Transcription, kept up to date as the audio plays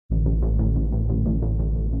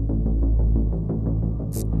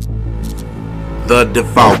The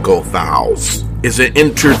DeFalco Files is an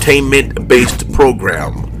entertainment-based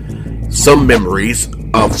program. Some memories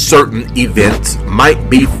of certain events might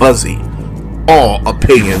be fuzzy. All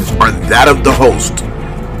opinions are that of the host.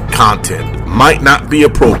 Content might not be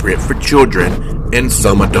appropriate for children and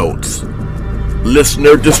some adults.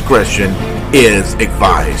 Listener discretion is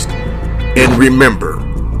advised. And remember,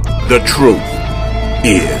 the truth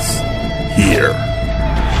is here.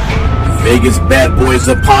 Vegas Bad Boys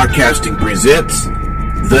of Podcasting presents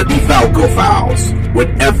The DeFalco Files with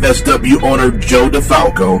FSW owner Joe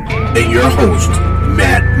DeFalco and your host,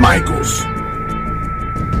 Matt Michaels.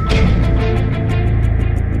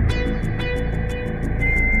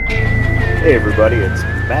 Hey everybody, it's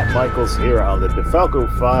Matt Michaels here on the DeFalco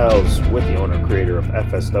Files with the owner and creator of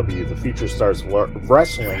FSW, the Future Stars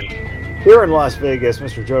Wrestling, here in Las Vegas,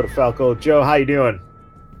 Mr. Joe DeFalco. Joe, how you doing?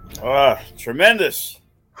 Tremendous.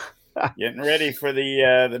 Getting ready for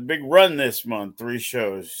the big run this month, 3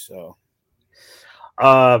 shows. So,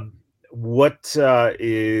 what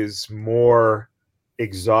is more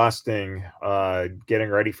exhausting, getting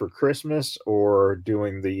ready for Christmas or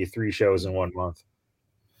doing the 3 shows in 1 month?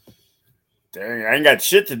 Dang, I ain't got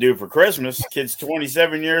shit to do for Christmas. Kid's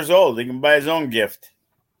 27 years old. He can buy his own gift.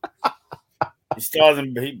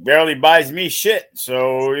 He barely buys me shit.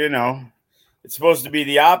 So, it's supposed to be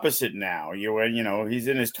the opposite now. He's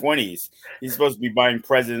in his 20s. He's supposed to be buying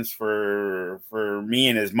presents for me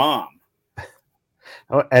and his mom.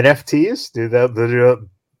 Oh, NFTs?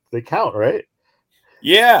 They count, right?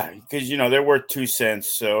 Yeah, because, they're worth 2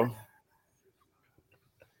 cents. So.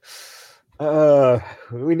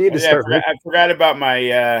 We need to start. I forgot about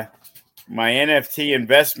my my NFT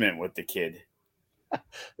investment with the kid.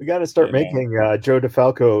 We got to start making Joe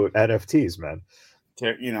DeFalco NFTs, man.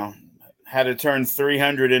 Had to turn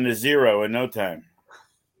 300 into 0 in no time.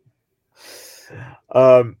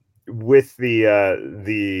 With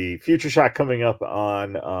the Future Shot coming up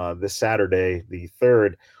on this Saturday, the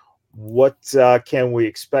 3rd, what can we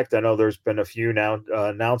expect? I know there's been a few now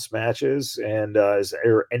announced matches, and is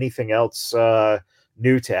there anything else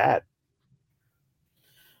new to add?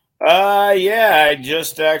 Yeah, I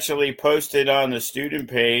just actually posted on the student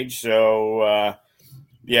page. So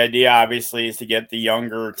the idea, obviously, is to get the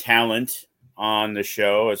younger talent on the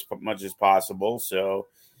show as much as possible. So,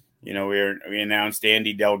 we announced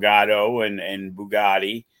Andy Delgado and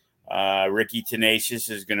Bugatti. Ricky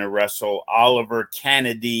Tenacious is going to wrestle Oliver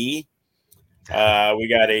Kennedy. We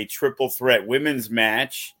got a triple threat women's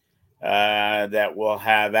match that will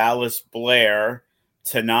have Alice Blair,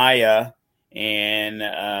 Tanaya, and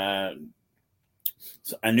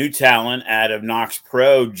a new talent out of Knox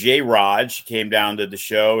Pro, J-Rod. She came down to the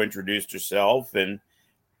show, introduced herself, and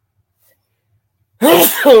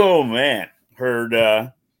oh man, heard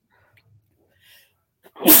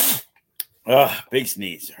big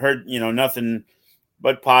sneeze. Heard nothing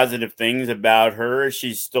but positive things about her.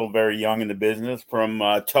 She's still very young in the business from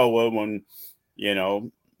Toa when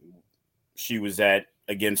she was at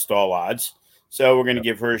Against All Odds. So we're going to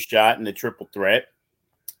give her a shot in the triple threat.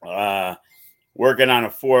 Working on a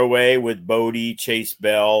 4-way with Bodie, Chase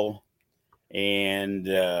Bell, and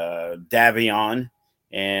Davion,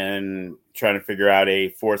 and trying to figure out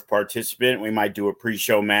a 4th participant. We might do a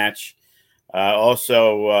pre-show match.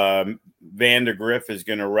 Also, Vandergriff is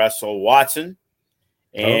going to wrestle Watson,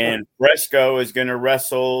 and Fresco is going to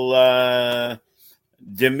wrestle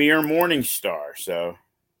Demir Morningstar. So,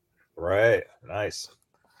 right, nice.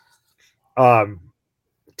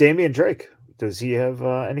 Damian Drake, does he have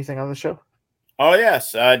anything on the show? Oh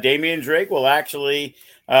yes, Damian Drake will actually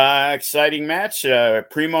exciting match,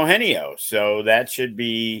 Primo Henio. So that should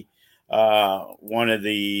be one of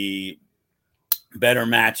the better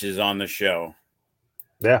matches on the show.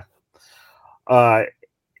 Yeah.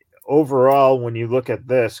 Overall, when you look at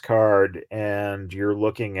this card and you're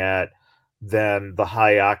looking at then the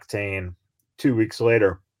High Octane 2 weeks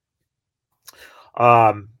later,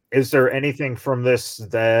 is there anything from this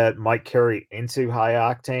that might carry into High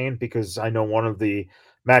Octane? Because I know one of the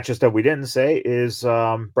matches that we didn't say is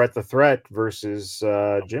Brett the Threat versus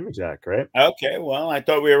Jimmy Jack, right? Okay, well, I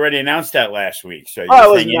thought we already announced that last week. So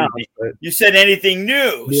you said anything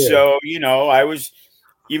new. Yeah. So, I was,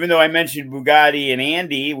 even though I mentioned Bugatti and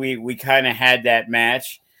Andy, we kind of had that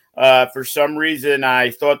match. For some reason,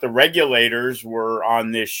 I thought the Regulators were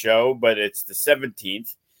on this show, but it's the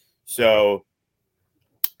 17th. So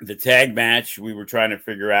the tag match we were trying to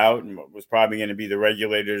figure out was probably going to be the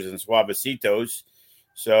Regulators and Suavecitos.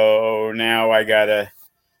 So now I got to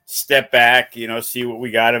step back, see what we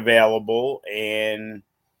got available. And,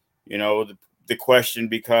 the question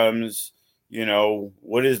becomes,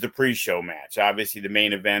 what is the pre-show match? Obviously, the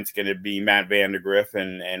main event's going to be Matt Vandergriff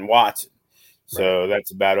and Watson. So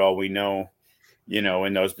that's about all we know,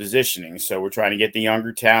 in those positionings. So we're trying to get the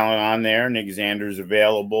younger talent on there. Nick Xander's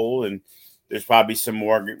available, and there's probably some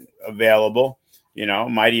more available.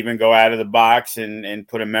 Might even go out of the box and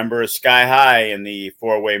put a member of Sky High in the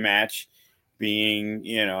 4-way match, being,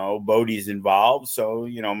 Bodie's involved. So,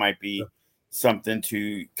 might be something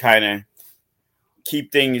to kind of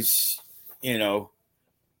keep things,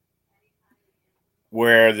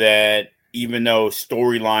 where that even though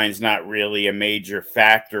storyline's not really a major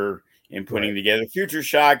factor in putting together Future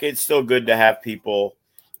Shock, it's still good to have people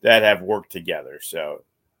that have worked together. So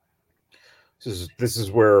this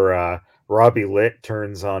is where Robbie Litt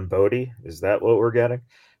turns on Bodie. Is that what we're getting?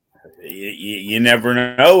 You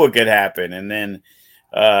never know what could happen. And then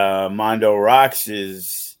Mondo Rocks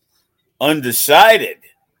is undecided.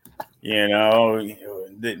 The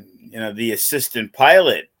assistant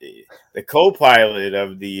pilot, the co-pilot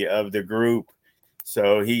of the group,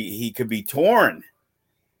 so he could be torn.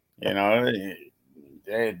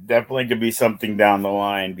 It definitely could be something down the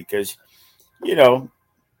line because,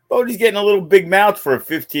 Bodie's getting a little big mouth for a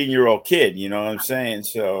 15-year-old kid. You know what I'm saying?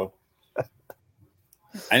 So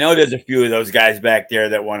I know there's a few of those guys back there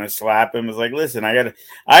that want to slap him. It's like, listen, I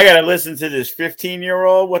gotta listen to this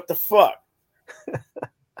 15-year-old. What the fuck?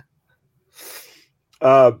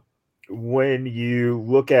 When you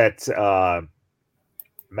look at Matt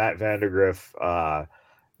Vandergriff,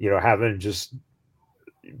 having just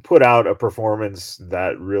put out a performance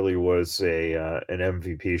that really was an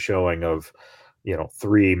MVP showing of,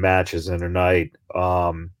 3 matches in a night.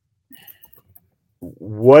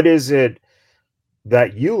 What is it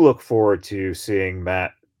that you look forward to seeing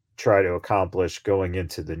Matt try to accomplish going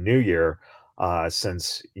into the new year?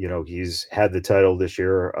 Since, he's had the title this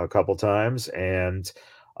year a couple times, and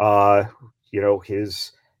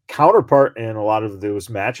his counterpart in a lot of those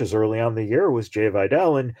matches early on in the year was Jay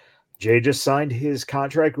Vidal, and Jay just signed his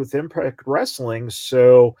contract with Impact Wrestling.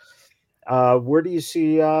 So where do you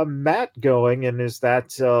see Matt going? And is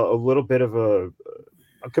that a little bit of a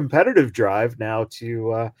competitive drive now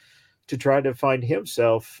to try to find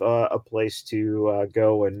himself a place to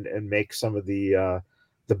go and make some of the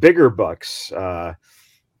bigger bucks,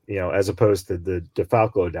 as opposed to the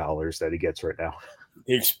DeFalco dollars that he gets right now?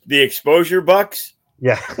 The exposure bucks.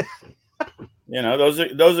 Yeah.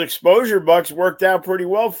 Those exposure bucks worked out pretty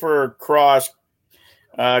well for Cross,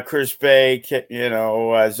 Chris Bay,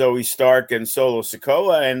 Zoe Stark and Solo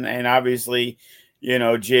Sikoa, and obviously,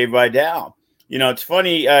 Jay Vidal. It's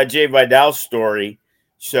funny, Jay Vidal's story.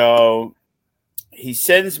 So he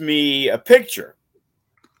sends me a picture,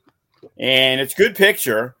 and it's a good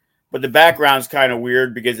picture, but the background's kind of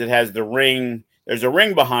weird because it has the ring. There's a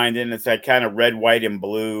ring behind it, and it's like kind of red, white, and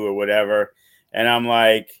blue or whatever. And I'm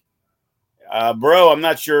like, bro, I'm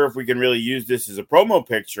not sure if we can really use this as a promo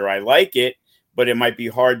picture. I like it, but it might be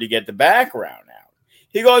hard to get the background out.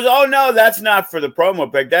 He goes, oh, no, that's not for the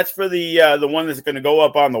promo pic. That's for the one that's going to go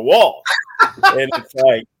up on the wall. And it's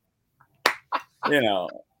like,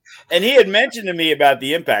 and he had mentioned to me about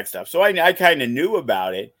the Impact stuff. So I kind of knew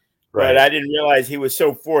about it, but I didn't realize he was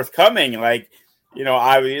so forthcoming. Like,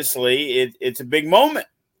 obviously it's a big moment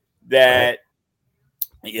that,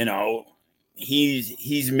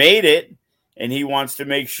 he's made it, and he wants to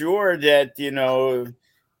make sure that,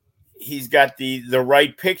 he's got the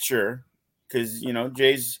right picture because,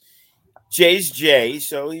 Jay's Jay.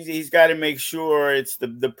 So he's got to make sure it's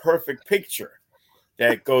the perfect picture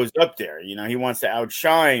that goes up there. He wants to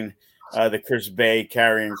outshine the Chris Bay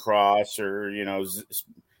Karrion Kross or,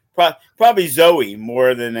 probably Zoe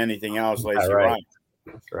more than anything else. Lacey Ryan.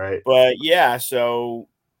 That's right. But yeah, so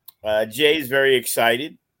Jay's very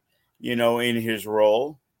excited, in his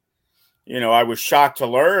role. I was shocked to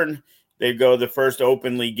learn they go the first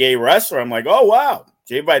openly gay wrestler. I'm like, oh, wow,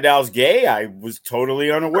 Jay Vidal's gay. I was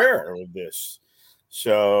totally unaware of this.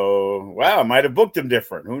 So, wow, I might have booked him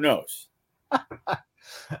different. Who knows?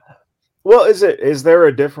 Well, is there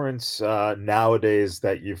a difference nowadays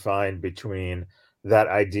that you find between that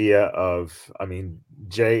idea of,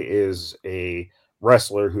 Jay is a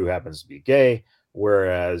wrestler who happens to be gay,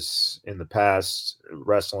 whereas in the past,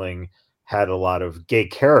 wrestling had a lot of gay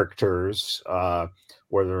characters,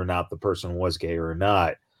 whether or not the person was gay or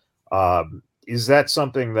not. Is that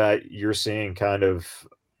something that you're seeing kind of,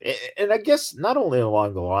 and I guess not only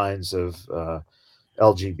along the lines of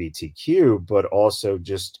LGBTQ, but also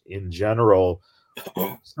just in general,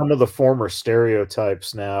 some of the former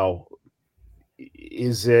stereotypes now,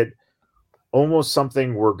 is it almost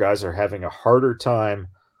something where guys are having a harder time,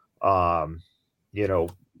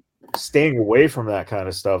 staying away from that kind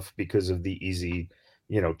of stuff because of the easy,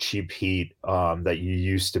 cheap heat that you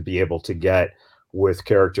used to be able to get with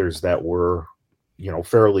characters that were,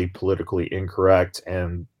 fairly politically incorrect,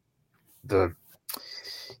 and the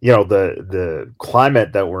the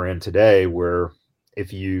climate that we're in today, where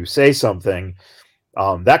if you say something,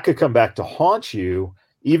 that could come back to haunt you,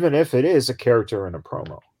 even if it is a character in a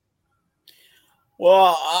promo.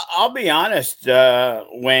 Well, I'll be honest.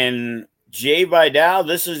 When Jay Vidal,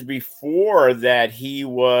 this is before that he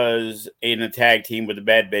was in a tag team with the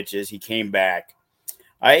Bad Bitches. He came back.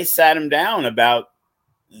 I sat him down about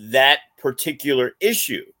that particular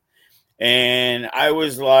issue. And I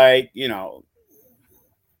was like,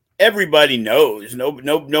 everybody knows.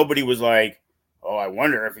 Nobody was like, oh, I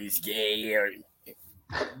wonder if he's gay.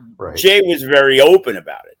 Right. Jay was very open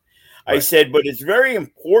about it. Right. I said, but it's very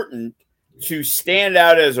important to stand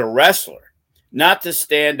out as a wrestler, not to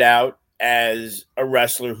stand out as a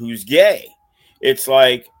wrestler who's gay. It's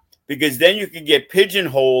like, because then you can get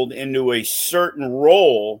pigeonholed into a certain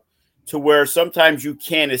role to where sometimes you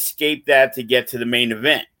can't escape that to get to the main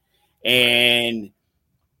event. And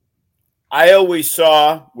I always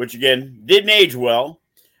saw, which again didn't age well,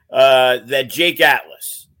 that Jake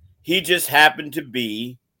Atlas, he just happened to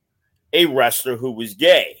be a wrestler who was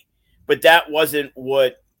gay, but that wasn't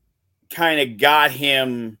what kind of got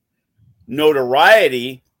him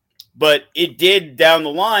notoriety. But it did down the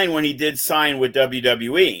line when he did sign with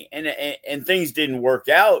WWE, and things didn't work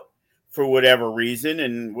out for whatever reason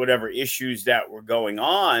and whatever issues that were going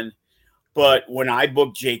on. But when I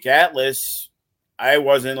booked Jake Atlas, I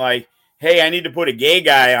wasn't like, hey, I need to put a gay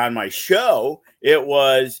guy on my show. It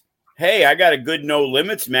was, hey, I got a good no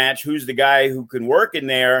limits match. Who's the guy who can work in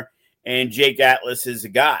there? And Jake Atlas is the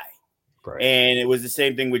guy. Right. And it was the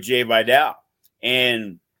same thing with Jay Vidal.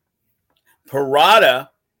 And Parada,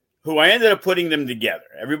 who I ended up putting them together.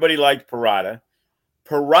 Everybody liked Parada.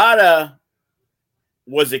 Parada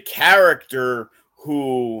was a character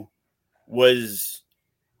who was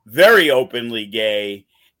very openly gay,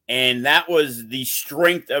 and that was the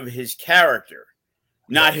strength of his character,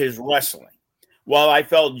 not his wrestling. While I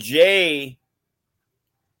felt Jay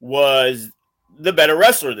was the better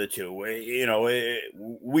wrestler of the two,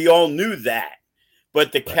 we all knew that.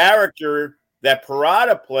 But the character that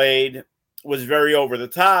Parada played was very over the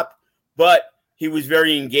top, but he was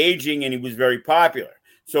very engaging and he was very popular.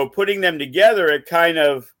 So putting them together, it kind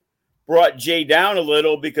of brought Jay down a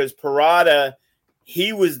little because Parada,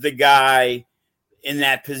 he was the guy in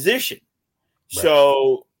that position. Right.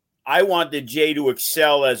 So I wanted Jay to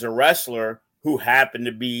excel as a wrestler who happened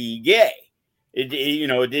to be gay. It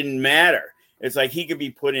didn't matter. It's like he could be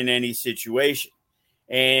put in any situation.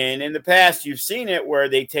 And in the past, you've seen it where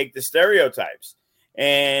they take the stereotypes.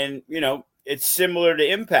 And, it's similar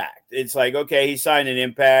to Impact. It's like, okay, he signed an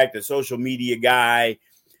Impact, a social media guy,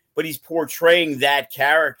 but he's portraying that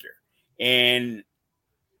character. And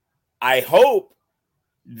I hope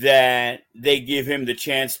that they give him the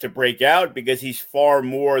chance to break out because he's far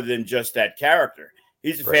more than just that character.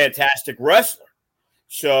 He's a fantastic wrestler.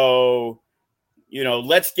 So,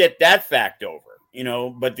 let's get that fact over,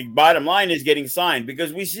 but the bottom line is getting signed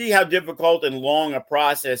because we see how difficult and long a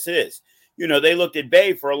process is. They looked at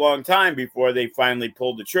Bay for a long time before they finally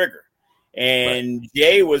pulled the trigger. And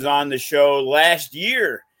Jay was on the show last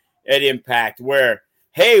year at Impact where,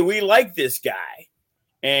 hey, we like this guy.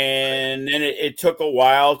 And then it took a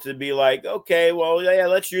while to be like, okay, well, yeah,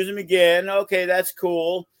 let's use him again. Okay, that's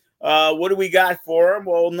cool. What do we got for him?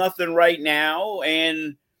 Well, nothing right now.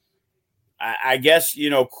 And I guess,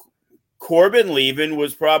 Corbin leaving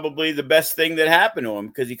was probably the best thing that happened to him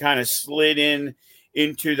because he kind of slid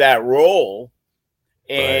into that role.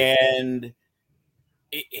 And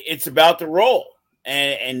it's about the role.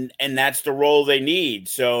 And that's the role they need.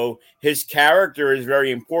 So his character is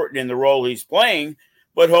very important in the role he's playing.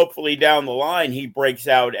 But hopefully down the line, he breaks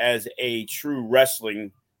out as a true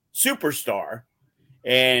wrestling superstar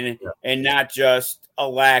and not just a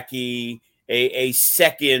lackey, a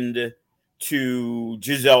second to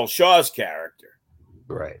Giselle Shaw's character.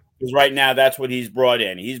 Right. Because right now, that's what he's brought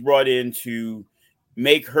in. He's brought in to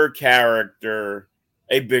make her character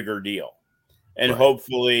a bigger deal. And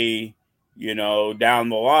hopefully, down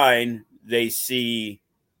the line, they see,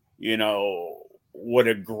 what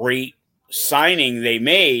a great signing they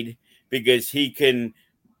made because he can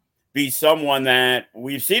be someone that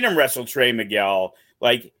we've seen him wrestle Trey Miguel.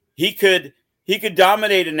 Like he could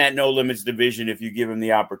dominate in that no limits division if you give him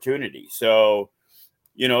the opportunity. So,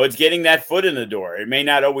 it's getting that foot in the door. It may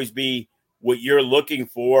not always be what you're looking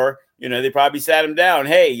for. They probably sat him down.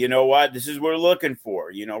 Hey, you know what? This is what we're looking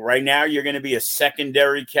for. Right now you're going to be a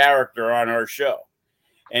secondary character on our show.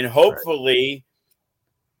 And hopefully,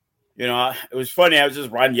 you know, it was funny. I was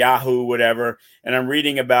just on Yahoo, whatever, and I'm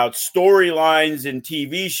reading about storylines in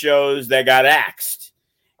TV shows that got axed.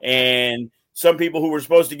 And some people who were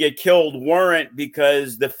supposed to get killed weren't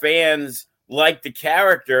because the fans liked the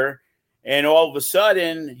character. And all of a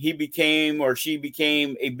sudden, he became or she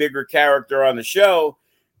became a bigger character on the show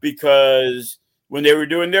because when they were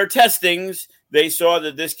doing their testings, they saw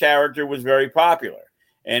that this character was very popular.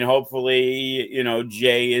 And hopefully, you know,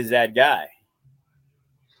 Jay is that guy.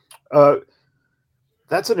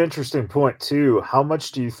 That's an interesting point, too. How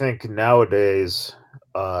much do you think nowadays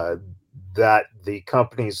that the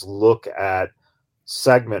companies look at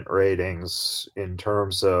segment ratings in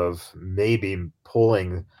terms of maybe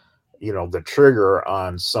pulling, you know, the trigger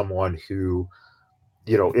on someone who,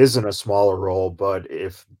 you know, isn't a smaller role, but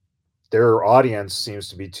if their audience seems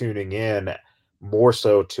to be tuning in more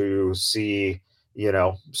so to see, you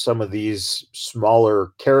know, some of these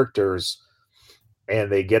smaller characters and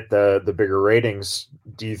they get the bigger ratings,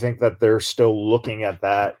 do you think that they're still looking at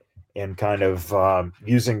that and kind of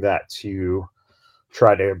using that to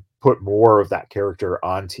try to put more of that character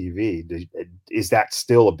on TV? Is that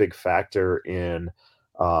still a big factor in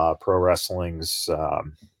pro wrestling's,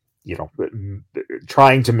 you know,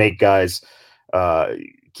 trying to make guys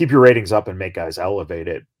keep your ratings up and make guys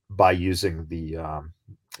elevated by using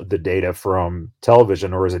the data from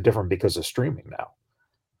television, or is it different because of streaming now?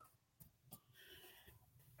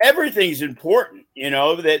 Everything's important, you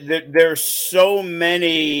know, that there's so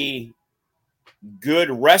many good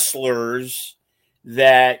wrestlers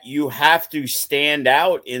that you have to stand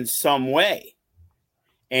out in some way.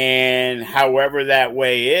 And however that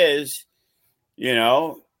way is, you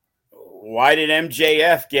know, why did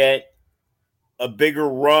MJF get a bigger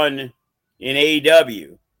run in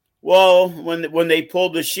AEW? Well, when they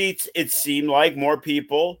pulled the sheets, it seemed like more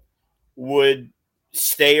people would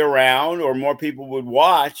stay around or more people would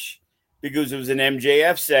watch because it was an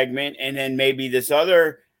MJF segment, and then maybe this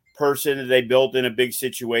other person that they built in a big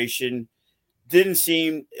situation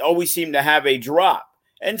always seem to have a drop.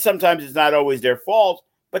 And sometimes it's not always their fault,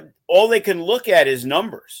 but all they can look at is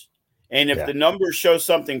numbers. And if the numbers show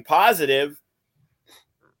something positive,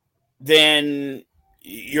 then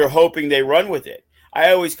you're hoping they run with it.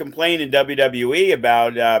 I always complain in WWE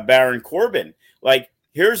about Baron Corbin. Like,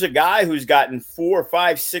 here's a guy who's gotten 4,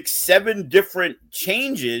 5, 6, 7 different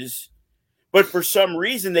changes, but for some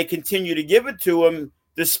reason they continue to give it to him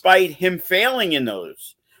despite him failing in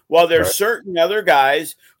those. While there's certain other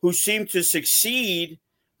guys who seem to succeed,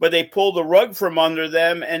 but they pull the rug from under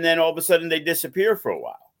them, and then all of a sudden they disappear for a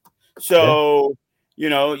while. So, you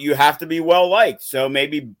know, you have to be well-liked. So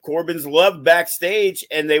maybe Corbin's loved backstage,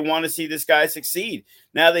 and they want to see this guy succeed.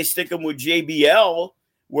 Now they stick him with JBL,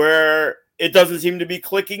 where it doesn't seem to be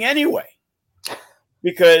clicking anyway,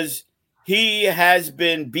 because he has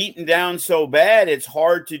been beaten down so bad, it's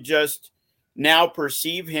hard to just now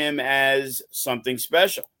perceive him as something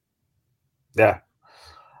special. Yeah.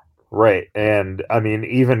 Right. And I mean,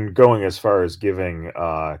 even going as far as giving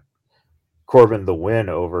Corbin the win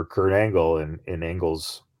over Kurt Angle in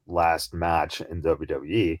Angle's last match in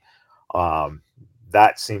WWE,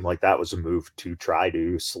 that seemed like that was a move to try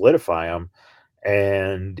to solidify him,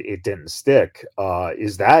 and it didn't stick.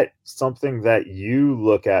 Is that something that you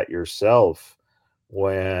look at yourself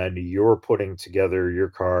when you're putting together your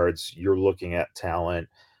cards, you're looking at talent?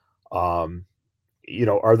 You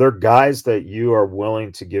know, are there guys that you are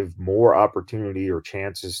willing to give more opportunity or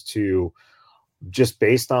chances to just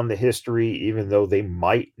based on the history, even though they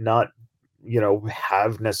might not, you know,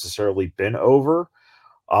 have necessarily been over?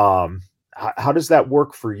 How does that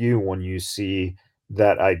work for you when you see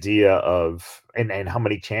that idea of, and how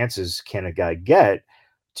many chances can a guy get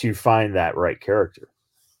to find that right character?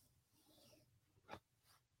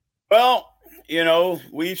 Well, you know,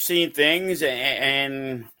 we've seen things,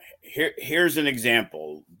 and here's an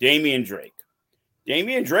example. Damian Drake.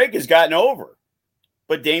 Damian Drake has gotten over,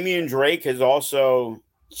 but Damian Drake has also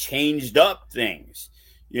changed up things.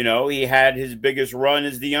 You know, he had his biggest run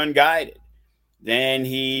as the Unguided. Then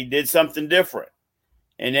he did something different.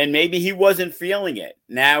 And then maybe he wasn't feeling it.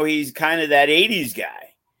 Now he's kind of that 80s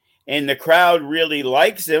guy. And the crowd really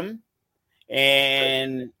likes him.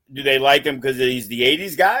 And do they like him because he's the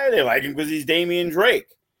 80s guy? Or they like him because he's Damian Drake.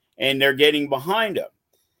 And they're getting behind him.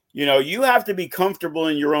 You know, you have to be comfortable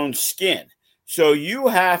in your own skin. So you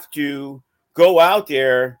have to go out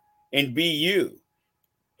there and be you.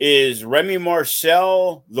 Is Remy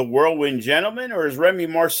Marcel the whirlwind gentleman, or is Remy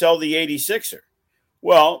Marcel the 86er?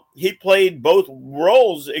 Well, he played both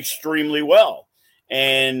roles extremely well.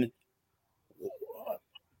 And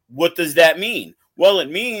what does that mean? Well, it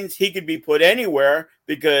means he could be put anywhere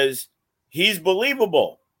because he's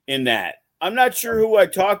believable in that. I'm not sure who I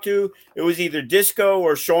talked to. It was either Disco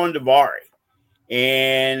or Sean Devari.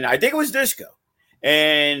 And I think it was Disco.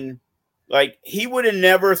 And like, he would have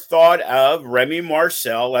never thought of Remy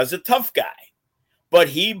Marcel as a tough guy, but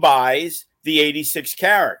he buys the 86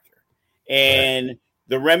 character. And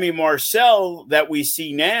the Remy Marcel that we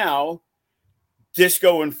see now,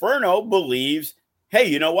 Disco Inferno believes, hey,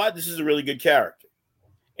 you know what? This is a really good character.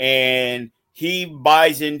 And he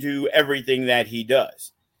buys into everything that he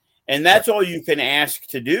does. And that's all you can ask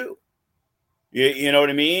to do. You know what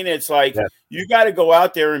I mean? It's like, you got to go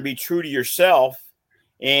out there and be true to yourself.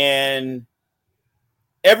 And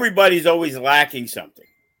everybody's always lacking something.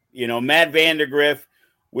 You know, Matt Vandergriff,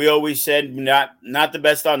 we always said not the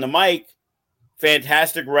best on the mic,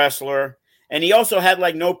 fantastic wrestler. And he also had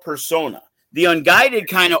like no persona. The Unguided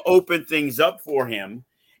kind of opened things up for him.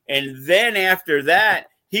 And then after that,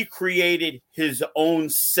 he created his own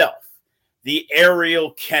self, the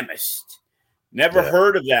aerial chemist. Never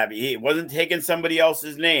heard of that. He wasn't taking somebody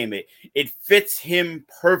else's name. It fits him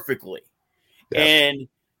perfectly. Yeah. And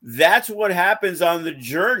that's what happens on the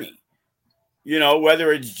journey. You know,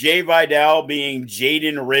 whether it's Jay Vidal being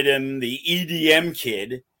Jaden Riddim, the EDM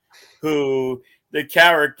kid, who the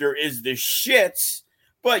character is the shits,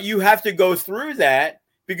 but you have to go through that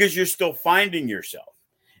because you're still finding yourself.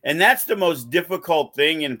 And that's the most difficult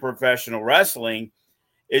thing in professional wrestling,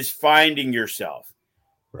 is finding yourself.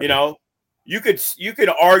 Right. You know, you could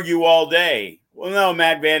argue all day. Well, no,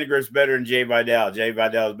 Matt Vandergriff's better than Jay Vidal. Jay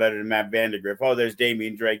Vidal is better than Matt Vandergriff. Oh, there's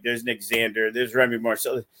Damian Drake. There's Nick Xander. There's Remy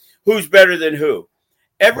Marcel. Who's better than who?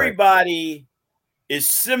 Everybody is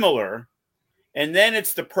similar. And then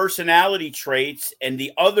it's the personality traits and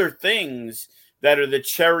the other things that are the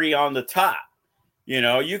cherry on the top. You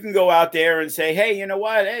know, you can go out there and say, hey, you know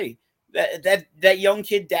what? Hey, that young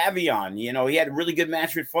kid Davion, you know, he had a really good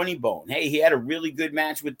match with Funny Bone. Hey, he had a really good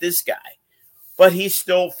match with this guy. But he's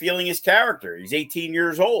still feeling his character. He's 18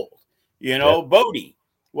 years old. You know, Bodie.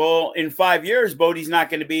 Well, in 5 years, Bodie's not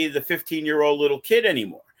going to be the 15-year-old little kid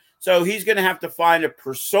anymore. So he's going to have to find a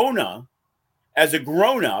persona as a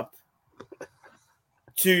grown-up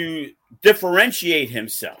to differentiate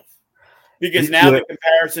himself. Because now the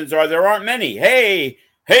comparisons are, there aren't many. Hey,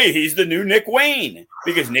 he's the new Nick Wayne.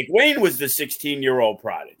 Because Nick Wayne was the 16-year-old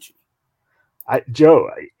prodigy. Joe,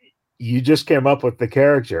 you just came up with the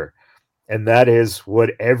character. And that is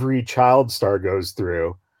what every child star goes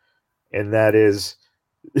through. And that is,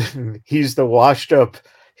 he's the washed up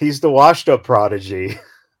prodigy.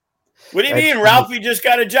 What do you mean? Ralphie just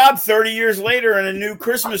got a job 30 years later in a new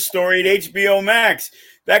Christmas Story at HBO Max.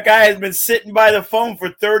 That guy has been sitting by the phone for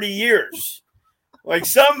 30 years. Like,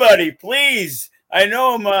 somebody, please. I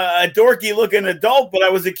know I'm a dorky looking adult, but I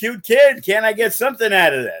was a cute kid. Can't I get something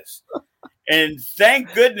out of this? And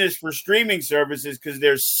thank goodness for streaming services, because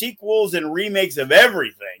there's sequels and remakes of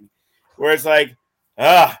everything where it's like,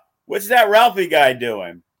 what's that Ralphie guy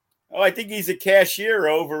doing? Oh, I think he's a cashier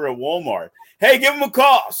over at Walmart. Hey, give him a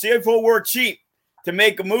call. See if he'll work cheap to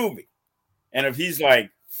make a movie. And if he's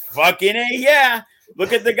like, fucking A, yeah.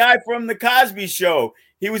 Look at the guy from The Cosby Show.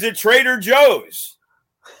 He was at Trader Joe's.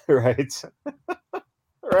 Right.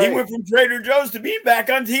 He went from Trader Joe's to being back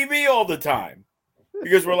on TV all the time.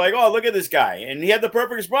 Because we're like, oh, look at this guy. And he had the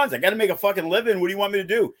perfect response. I got to make a fucking living. What do you want me to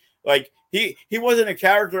do? Like, he wasn't a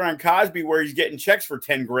character on Cosby where he's getting checks for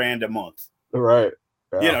 $10,000 a month. Right.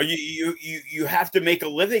 Yeah. You know, you have to make a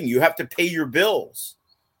living. You have to pay your bills.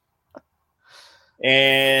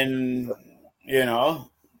 And, you know,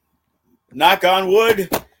 knock on wood,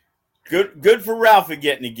 good for Ralphie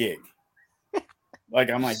getting a gig. Like,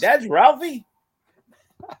 I'm like, that's Ralphie?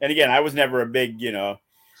 And again, I was never a big, you know,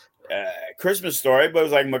 Christmas Story, but it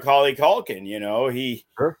was like Macaulay Culkin, you know, a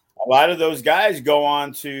lot of those guys go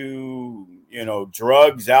on to, you know,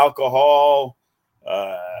 drugs, alcohol,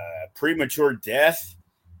 premature death,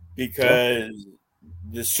 because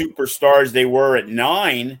the superstars they were at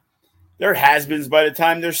 9, they're has-beens by the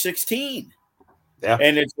time they're 16. Yeah.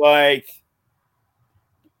 And it's like,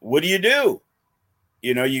 what do?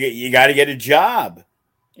 You know, you got to get a job,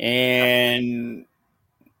 and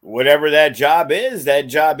whatever that job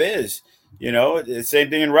is, you know, the same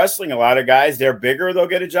thing in wrestling. A lot of guys, they're bigger, they'll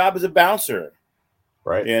get a job as a bouncer.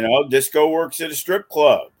 Right. You know, Disco works at a strip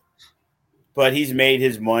club, but he's made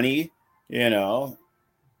his money, you know,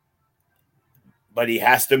 but he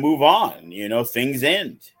has to move on, you know, things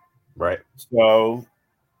end. Right. So,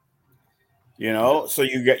 you know, so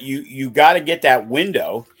you got to get that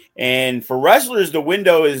window. And for wrestlers, the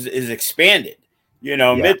window is expanded. You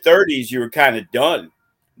know, mid-30s, you were kind of done.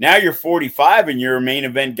 Now you're 45 and you're a main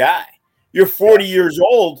event guy. You're 40 years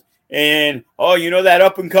old And, oh, you know, that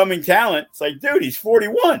up and coming talent. It's like, dude, he's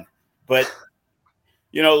 41. But,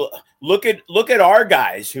 you know, look at our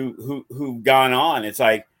guys who've gone on. It's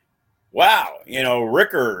like, wow, you know,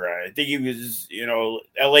 Ricker, I think he was, you know,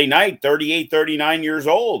 LA Knight, 38, 39 years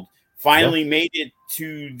old, finally made it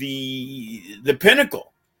to the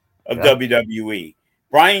pinnacle of WWE.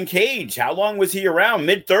 Brian Cage, how long was he around?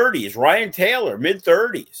 Mid-30s. Ryan Taylor,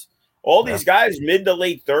 mid-30s. All these guys, mid to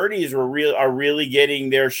late 30s, are really getting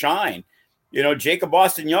their shine. You know, Jacob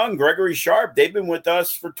Austin Young, Gregory Sharp, they've been with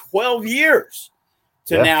us for 12 years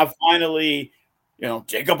to now finally, you know,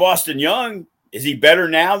 Jacob Austin Young, is he better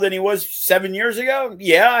now than he was 7 years ago?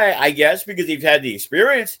 Yeah, I guess, because he's had the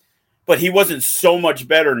experience, but he wasn't so much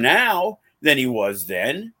better now than he was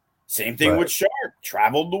then. Same thing with Sharp,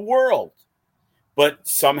 traveled the world, but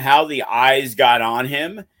somehow the eyes got on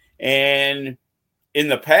him. And in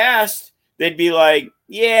the past, they'd be like,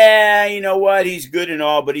 yeah, you know what? He's good and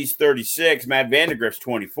all, but he's 36. Matt Vandegrift's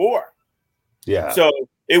 24. Yeah. So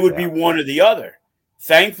it would be one or the other.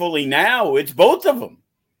 Thankfully, now it's both of them.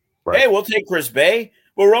 Right. Hey, we'll take Chris Bay,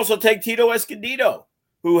 but we'll also take Tito Escondido,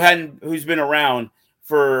 who's been around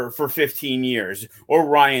for 15 years, or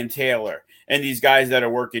Ryan Taylor, and these guys that are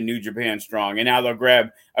working New Japan Strong. And now they'll grab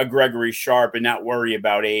a Gregory Sharp and not worry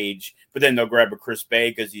about age, but then they'll grab a Chris Bay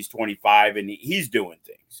because he's 25 and he's doing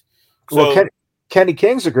things. So, well, Kenny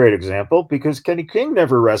King's a great example, because Kenny King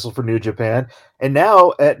never wrestled for New Japan, and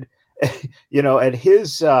now at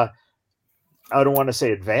his I don't want to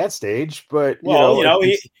say advanced age, but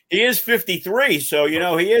he is 53, so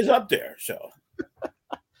he is up there. So,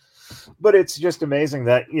 but it's just amazing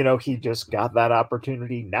that he just got that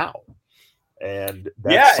opportunity now, and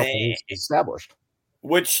that's something he's established.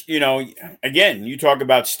 Which again, you talk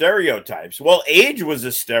about stereotypes. Well, age was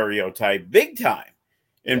a stereotype big time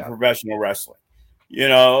in professional wrestling.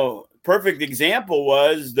 Perfect example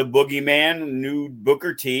was the Boogeyman knew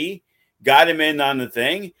Booker T, got him in on the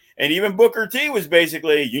thing. And even Booker T was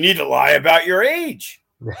basically, you need to lie about your age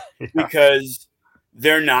because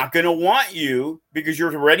they're not going to want you because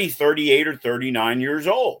you're already 38 or 39 years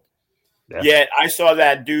old. Yeah. Yet I saw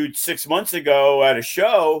that dude 6 months ago at a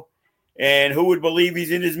show, and who would believe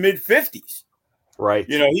he's in his mid-50s? Right.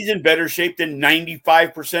 He's in better shape than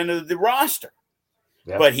 95% of the roster.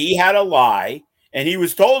 Yeah. But he had a lie, and he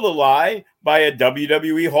was told a lie by a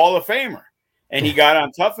WWE Hall of Famer. And he got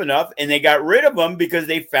on Tough Enough, and they got rid of him because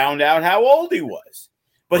they found out how old he was.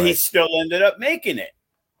 But he still ended up making it.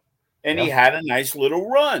 And he had a nice little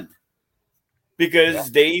run. Because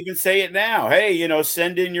they even say it now. Hey,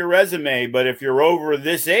 send in your resume. But if you're over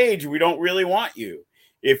this age, we don't really want you.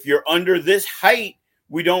 If you're under this height,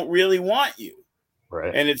 we don't really want you.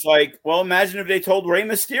 Right. And it's like, well, imagine if they told Rey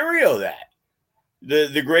Mysterio that.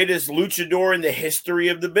 The greatest luchador in the history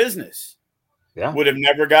of the business. Yeah. Would have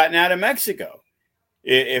never gotten out of Mexico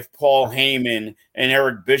if Paul Heyman and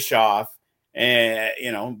Eric Bischoff,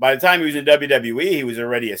 and by the time he was in WWE, he was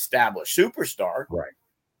already established superstar. Right.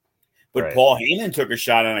 But Paul Heyman took a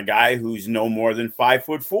shot on a guy who's no more than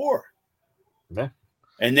 5'4". Yeah.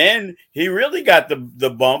 And then he really got the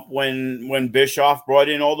bump when Bischoff brought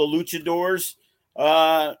in all the luchadors,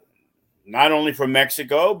 not only from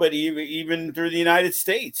Mexico, but even through the United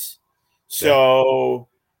States. So.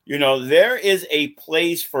 There is a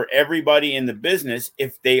place for everybody in the business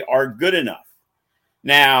if they are good enough.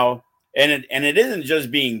 Now, and it isn't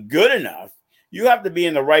just being good enough. You have to be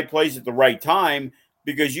in the right place at the right time,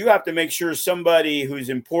 because you have to make sure somebody who's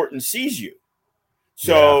important sees you.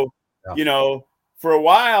 So, for a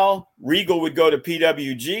while, Regal would go to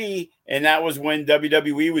PWG, and that was when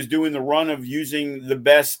WWE was doing the run of using the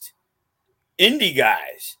best indie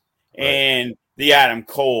guys. Right. And the Adam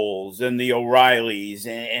Coles and the O'Reillys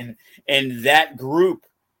and that group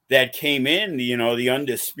that came in, the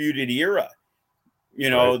Undisputed Era,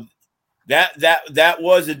 that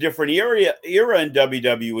was a different era in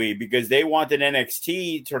WWE, because they wanted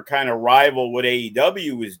NXT to kind of rival what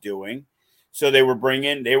AEW was doing. So they were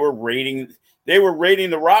raiding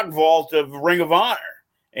the Rock Vault of Ring of Honor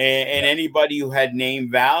and anybody who had name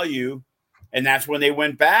value. And that's when they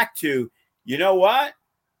went back to, you know what?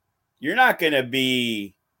 You're not going to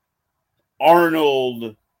be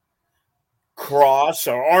Arnold Cross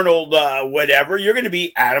or Arnold whatever. You're going to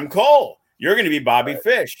be Adam Cole. You're going to be Bobby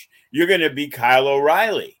Fish. You're going to be Kyle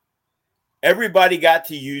O'Reilly. Everybody got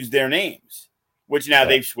to use their names, which now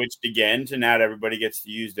they've switched again to not everybody gets to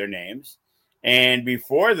use their names. And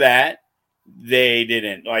before that, they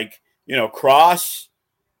didn't. Like, Cross,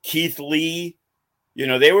 Keith Lee,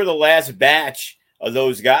 they were the last batch of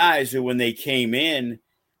those guys who, when they came in,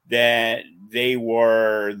 that they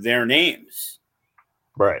were their names.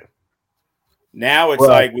 Right. Now it's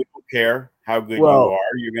like, we don't care how good you are.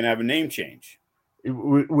 You're going to have a name change.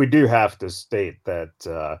 We do have to state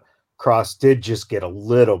that Cross did just get a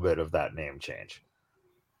little bit of that name change.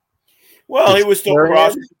 Well, he was still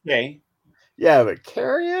Cross. Okay. Yeah, but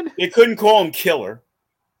Carrion? They couldn't call him Killer.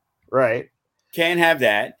 Right. Can't have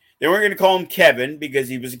that. They weren't going to call him Kevin because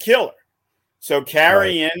he was a killer. So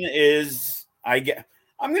Carrion is, I'm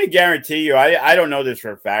going to guarantee you, I don't know this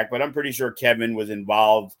for a fact, but I'm pretty sure Kevin was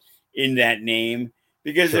involved in that name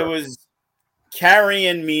because it was,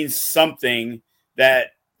 Carrion means something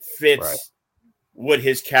that fits what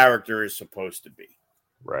his character is supposed to be.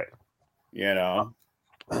 Right. You know?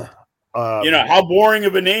 How boring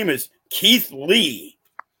of a name is Keith Lee,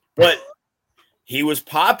 but he was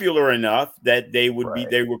popular enough that they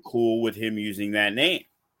were cool with him using that name.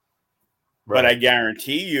 Right. But I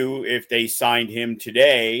guarantee you, if they signed him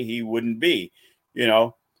today, he wouldn't be. You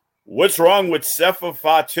know, what's wrong with Sefa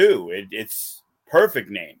Fatu? It's perfect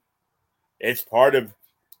name. It's part of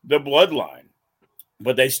the bloodline,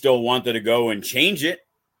 but they still wanted to go and change it.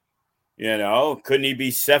 You know, couldn't he be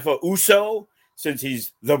Sefa Uso since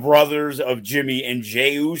he's the brothers of Jimmy and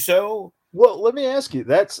Jay Uso? Well, let me ask you.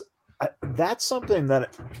 That's something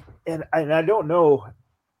that, and I don't know,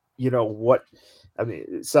 what. I mean,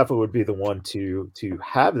 Sefa would be the one to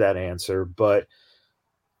have that answer, but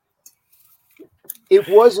it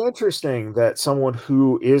was interesting that someone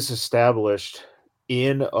who is established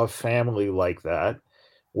in a family like that,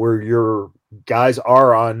 where your guys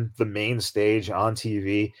are on the main stage on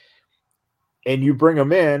TV, and you bring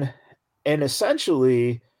them in, and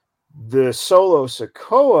essentially the Solo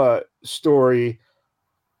Sikoa story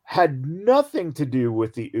had nothing to do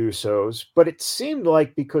with the Usos, but it seemed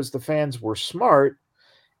like because the fans were smart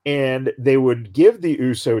and they would give the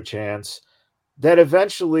Uso chance, that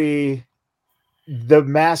eventually the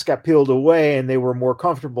mask got peeled away and they were more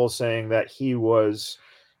comfortable saying that he was,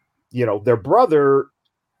 their brother.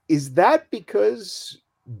 Is that because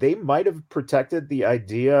they might have protected the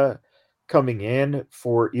idea coming in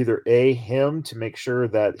for either him to make sure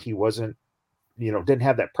that he wasn't, didn't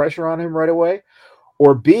have that pressure on him right away?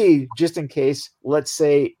 Or B, just in case, let's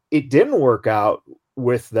say it didn't work out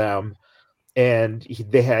with them and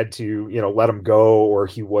they had to, let him go, or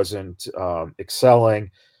he wasn't excelling,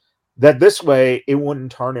 that this way it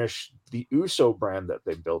wouldn't tarnish the Uso brand that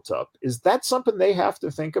they built up. Is that something they have to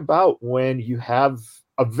think about when you have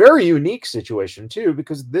a very unique situation too?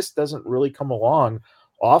 Because this doesn't really come along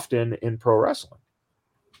often in pro wrestling.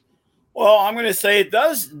 Well, I'm going to say it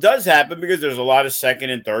does happen because there's a lot of second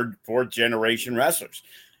and third, fourth generation wrestlers.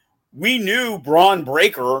 We knew Braun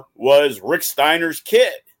Breaker was Rick Steiner's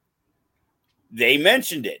kid. They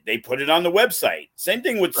mentioned it. They put it on the website. Same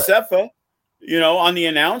thing with Sefa, on the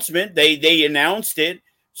announcement. They announced it.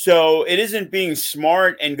 So it isn't being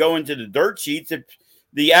smart and going to the dirt sheets. If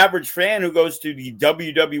the average fan who goes to the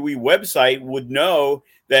WWE website would know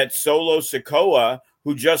that Solo Sikoa,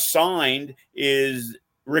 who just signed, is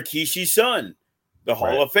Rikishi's son, the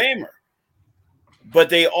Hall of Famer. But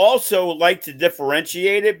they also like to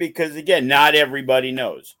differentiate it because, again, not everybody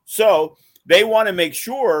knows. So they want to make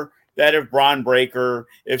sure that if Braun Breaker,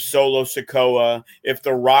 if Solo Sikoa, if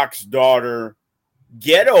The Rock's daughter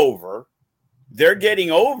get over, they're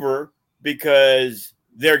getting over because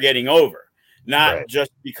they're getting over, not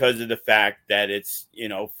just because of the fact that it's,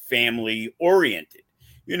 family oriented.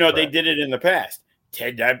 They did it in the past.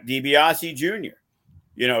 Ted DiBiase Jr.,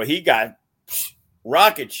 he got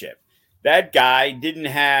rocket ship. That guy didn't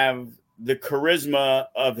have the charisma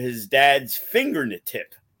of his dad's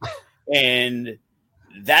fingertip. And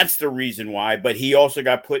that's the reason why. But he also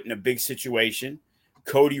got put in a big situation.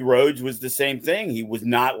 Cody Rhodes was the same thing. He was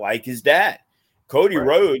not like his dad. Cody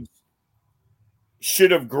Rhodes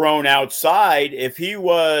should have grown outside. If he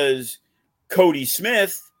was Cody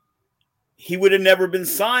Smith, he would have never been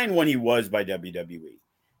signed when he was by WWE.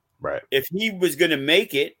 Right. If he was going to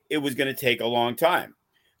make it, it was going to take a long time.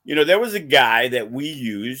 There was a guy that we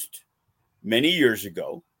used many years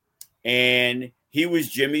ago, and he was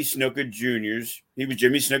Jimmy Snuka Jr.'s. He was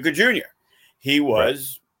Jimmy Snuka Jr. He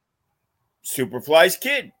was Superfly's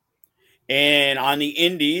kid. And on the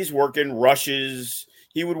indies, working rushes,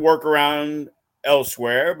 he would work around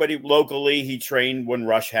elsewhere, but locally he trained when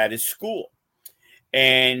Rush had his school.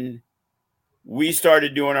 And we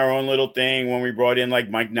started doing our own little thing when we brought in like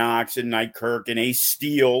Mike Knox and Knight Kirk and Ace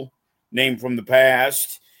Steel, name from the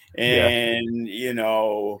past, and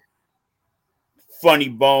Funny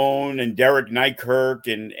Bone and Derek Knightkirk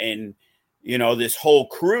and this whole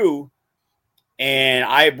crew. And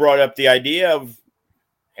I brought up the idea of,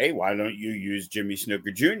 hey, why don't you use Jimmy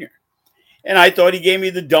Snuka Jr.? And I thought he gave me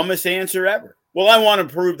the dumbest answer ever. Well, I want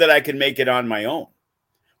to prove that I can make it on my own.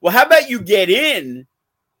 Well, how about you get in?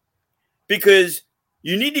 Because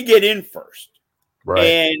you need to get in first. Right.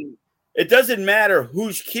 And it doesn't matter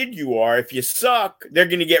whose kid you are. If you suck, they're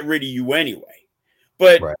going to get rid of you anyway.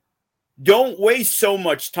 But don't waste so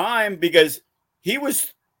much time, because he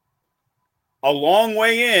was a long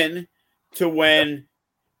way in to when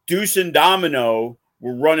Deuce and Domino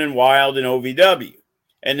were running wild in OVW.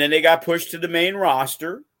 And then they got pushed to the main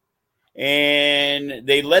roster, and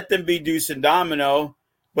they let them be Deuce and Domino,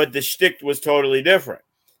 but the shtick was totally different.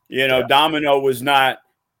 Domino was not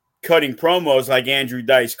cutting promos like Andrew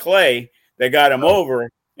Dice Clay that got him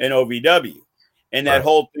over in OVW. And that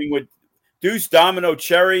whole thing with Deuce, Domino,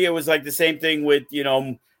 Cherry, it was like the same thing with,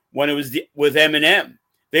 when it was with Eminem.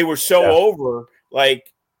 They were so over,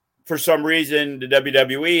 like, for some reason, the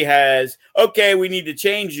WWE has, okay, we need to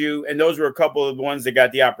change you. And those were a couple of the ones that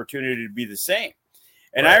got the opportunity to be the same.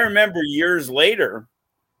 And I remember years later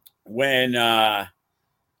when I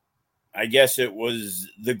guess it was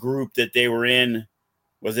the group that they were in.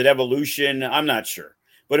 Was it Evolution? I'm not sure.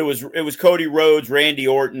 But it was Cody Rhodes, Randy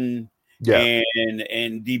Orton,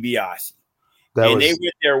 and DiBiase. They went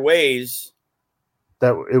their ways.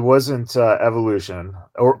 That it wasn't Evolution.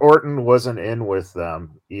 Orton wasn't in with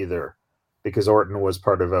them either, because Orton was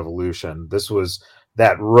part of Evolution. This was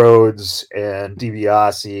that Rhodes and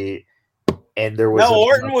DiBiase, and there was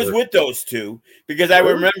Orton was with those two, because I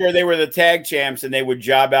remember they were the tag champs and they would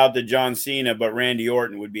job out to John Cena, but Randy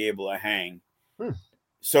Orton would be able to hang.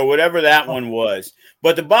 So whatever that one was.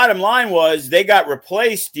 But the bottom line was they got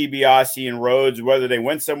replaced, DiBiase and Rhodes, whether they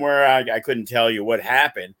went somewhere, I couldn't tell you what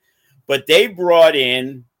happened. But they brought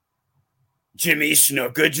in Jimmy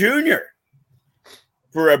Snuka Jr.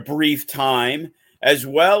 for a brief time, as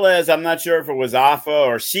well as, I'm not sure if it was Alpha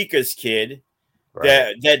or Sika's kid,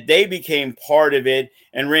 that they became part of it.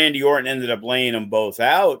 And Randy Orton ended up laying them both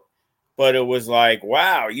out. But it was like,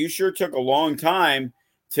 wow, you sure took a long time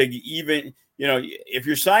to even, if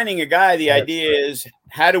you're signing a guy, the idea is,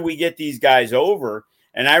 how do we get these guys over?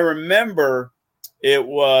 And I remember it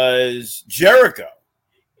was Jericho.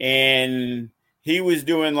 And he was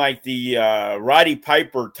doing like the Roddy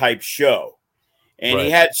Piper type show. And he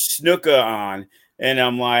had Snuka on. And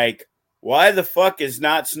I'm like, why the fuck is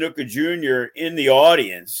not Snuka Jr. in the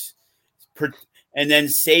audience? And then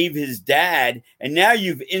save his dad. And now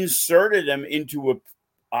you've inserted him into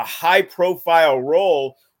a high-profile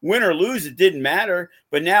role. Win or lose, it didn't matter.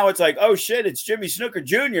 But now it's like, oh, shit, it's Jimmy Snuka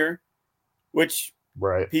Jr., which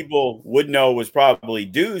people would know was probably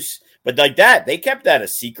Deuce. But like that, they kept that a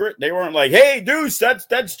secret. They weren't like, hey, Deuce,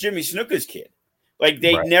 that's Jimmy Snuka's kid. Like,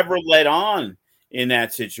 they never let on in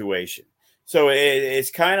that situation. So it's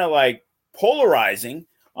kind of like polarizing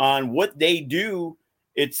on what they do.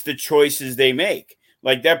 It's the choices they make.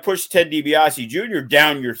 Like, that pushed Ted DiBiase Jr.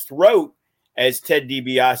 down your throat as Ted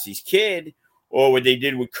DiBiase's kid, or what they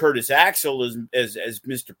did with Curtis Axel as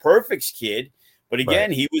Mr. Perfect's kid. But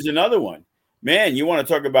again, he was another one. Man, you want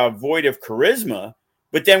to talk about void of charisma.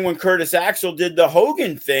 But then when Curtis Axel did the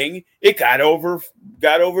Hogan thing, it got over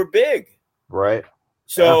big. Right.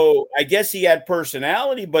 So I guess he had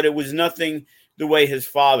personality, but it was nothing the way his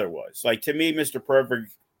father was. Like, to me, Mr.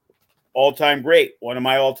 Perfect, all-time great, one of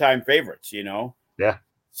my all-time favorites, Yeah.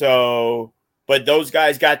 So, but those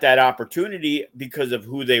guys got that opportunity because of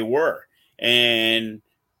who they were. And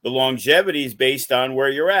the longevity is based on where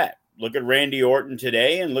you're at. Look at Randy Orton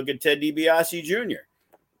today and look at Ted DiBiase Jr.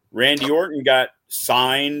 Randy Orton got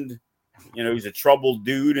signed, he's a troubled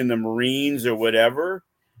dude in the Marines or whatever,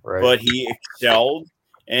 but he excelled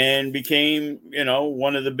and became,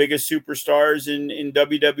 one of the biggest superstars in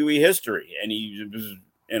WWE history. And he was,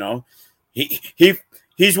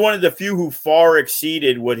 he's one of the few who far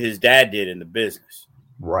exceeded what his dad did in the business.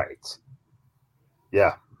 Right.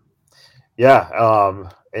 Yeah. Yeah.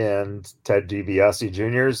 And Ted DiBiase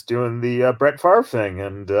Jr. is doing the Brett Favre thing.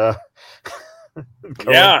 And I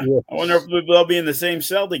wonder if they'll be in the same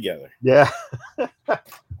cell together. Yeah.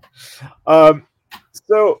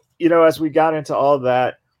 So, as we got into all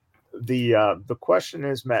that, the question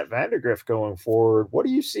is Matt Vandergrift going forward. What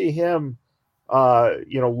do you see him,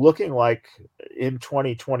 looking like in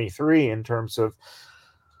 2023 in terms of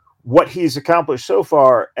what he's accomplished so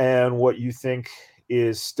far and what you think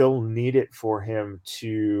is still needed for him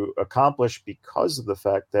to accomplish because of the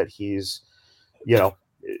fact that he's,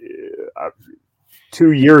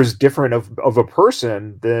 2 years different of a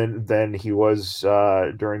person than he was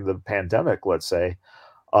during the pandemic, let's say,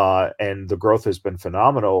 and the growth has been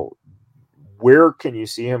phenomenal. Where can you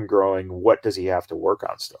see him growing? What does he have to work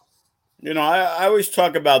on still? I always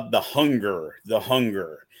talk about the hunger.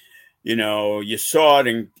 You know, you saw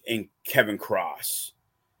it in Kevin Cross.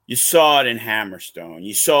 You saw it in Hammerstone.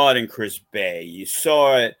 You saw it in Chris Bay. You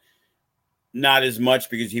saw it not as much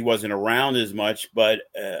because he wasn't around as much, but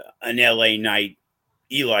an LA Knight,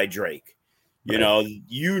 Eli Drake. You know,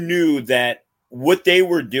 you knew that what they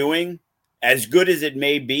were doing, as good as it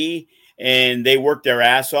may be, and they worked their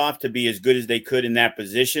ass off to be as good as they could in that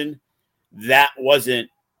position, that wasn't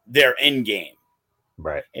their end game.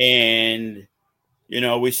 Right. And, you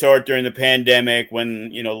know, we saw it during the pandemic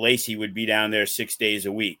when, you know, Lacey would be down there 6 days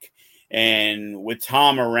a week. And with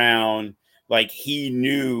Tom around, like, he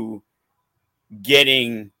knew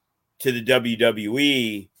getting to the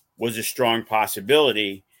WWE was a strong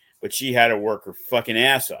possibility, but she had to work her fucking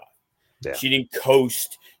ass off. Yeah. She didn't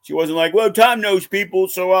coast. She wasn't like, well, Tom knows people,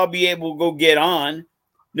 so I'll be able to go get on.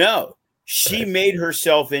 No, she made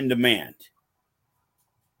herself in demand.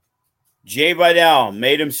 Jay Vidal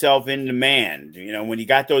made himself in demand. You know, when he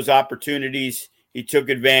got those opportunities, he took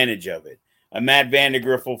advantage of it. A Matt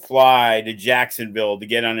Vandegrift will fly to Jacksonville to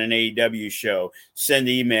get on an AEW show, send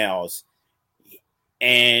emails.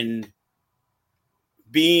 And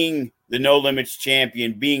being the No Limits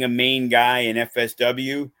champion, being a main guy in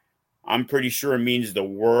FSW, I'm pretty sure it means the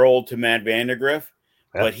world to Matt Vandegrift.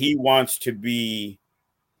 Yeah. But he wants to be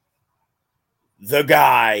the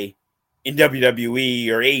guy in WWE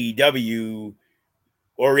or AEW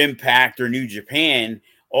or Impact or New Japan.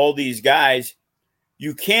 All these guys,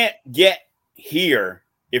 you can't get here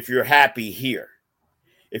if you're happy here.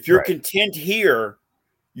 If you're content here,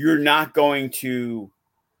 you're not going to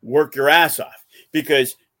work your ass off,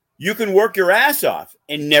 because you can work your ass off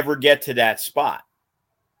and never get to that spot.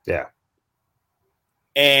 Yeah.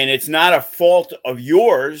 And it's not a fault of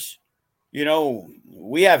yours. You know,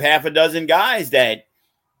 we have half a dozen guys that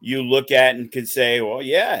you look at and can say, well,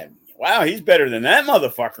 yeah, wow, he's better than that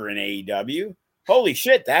motherfucker in AEW. Holy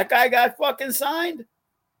shit, that guy got fucking signed.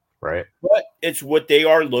 Right. But it's what they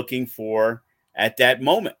are looking for at that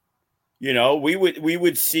moment. You know, we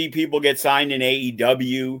would see people get signed in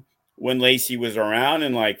AEW when Lacey was around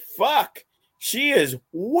and like, fuck, she is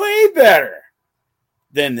way better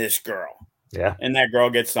than this girl. Yeah. And that girl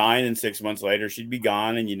gets signed, and 6 months later she'd be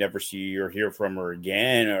gone and you never see or hear from her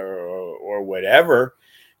again or whatever.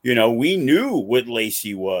 You know, we knew what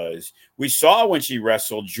Lacey was. We saw when she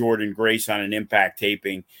wrestled Jordan Grace on an Impact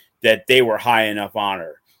taping that they were high enough on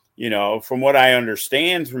her. You know, from what I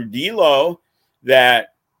understand through D'Lo,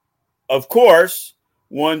 that, of course,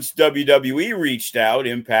 once WWE reached out,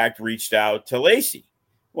 Impact reached out to Lacey.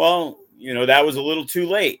 Well, you know, that was a little too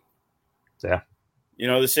late. Yeah. You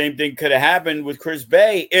know, the same thing could have happened with Chris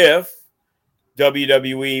Bay if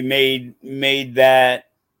WWE made that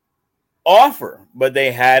offer, but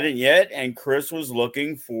they hadn't yet, and Chris was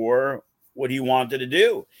looking for what he wanted to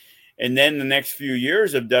do. And then the next few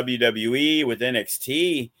years of WWE with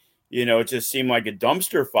NXT, you know, it just seemed like a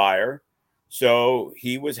dumpster fire. So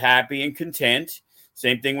he was happy and content.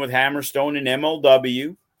 Same thing with Hammerstone and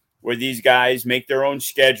MLW, where these guys make their own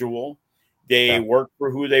schedule. They work for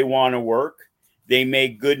who they want to work. They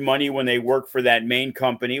make good money when they work for that main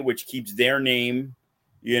company, which keeps their name,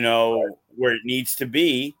 you know, where it needs to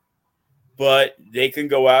be. But they can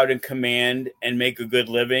go out and command and make a good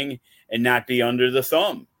living and not be under the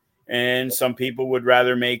thumb. And some people would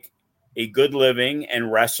rather make a good living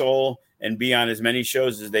and wrestle and be on as many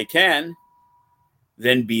shows as they can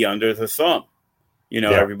than be under the thumb. You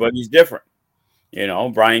know, everybody's different. You know,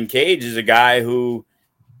 Brian Cage is a guy who,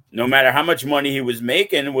 no matter how much money he was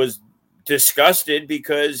making, was disgusted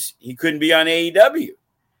because he couldn't be on AEW.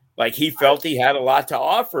 Like, he felt he had a lot to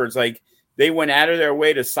offer. It's like they went out of their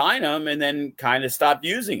way to sign him and then kind of stopped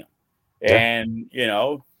using him. Yeah. And, you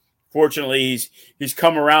know, fortunately, he's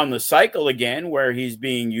come around the cycle again where he's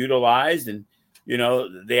being utilized. And, you know,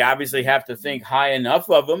 they obviously have to think high enough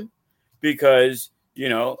of him because, you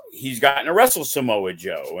know, he's gotten to wrestle Samoa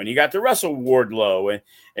Joe and he got to wrestle Wardlow.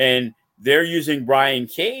 And they're using Brian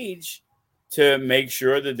Cage to make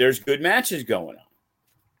sure that there's good matches going on.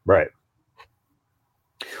 Right.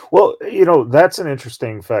 Well, you know, that's an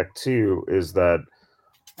interesting fact, too, is that,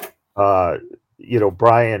 you know,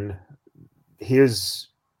 Brian, his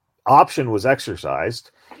option was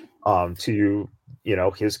exercised to, you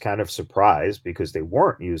know, his kind of surprise because they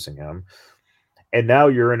weren't using him. And now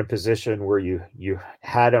you're in a position where you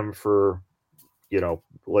had him for, you know,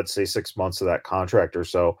 let's say 6 months of that contract or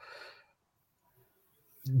so.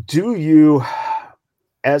 Do you,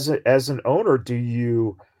 as an owner, do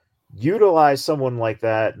you utilize someone like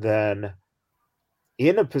that then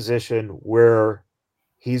in a position where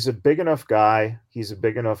he's a big enough guy, he's a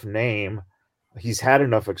big enough name, he's had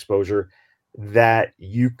enough exposure that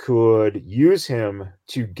you could use him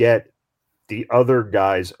to get the other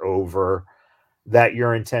guys over that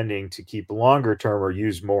you're intending to keep longer term or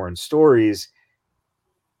use more in stories,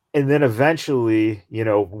 and then eventually,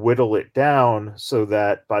 whittle it down so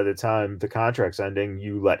that by the time the contract's ending,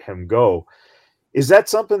 you let him go. Is that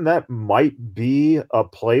something that might be a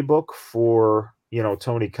playbook for,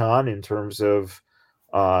 Tony Khan in terms of,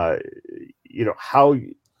 how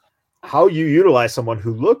you utilize someone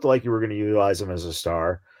who looked like you were going to utilize him as a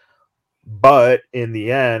star, but in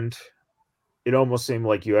the end, it almost seemed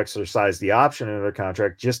like you exercised the option in their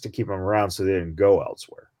contract just to keep them around so they didn't go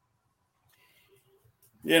elsewhere.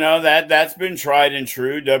 That's been tried and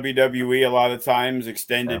true. WWE a lot of times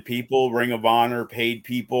extended people, Ring of Honor paid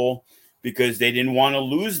people because they didn't want to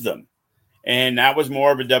lose them. And that was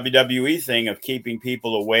more of a WWE thing of keeping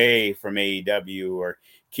people away from AEW or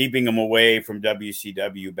keeping them away from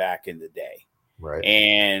WCW back in the day. Right.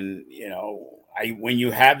 And, when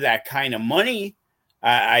you have that kind of money,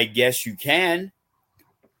 I guess you can.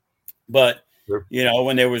 But, Sure.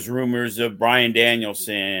 When there was rumors of Bryan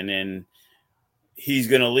Danielson and he's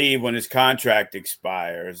going to leave when his contract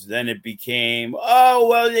expires, then it became, oh,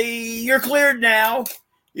 well, you're cleared now,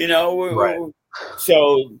 Right.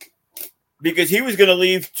 So because he was going to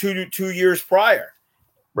leave two years prior.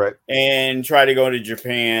 Right. And try to go to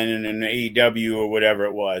Japan and an AEW or whatever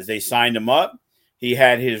it was. They signed him up. He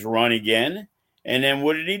had his run again. And then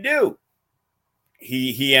what did he do?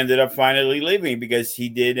 He ended up finally leaving because he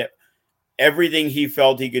did everything he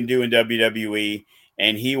felt he could do in WWE.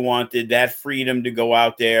 And he wanted that freedom to go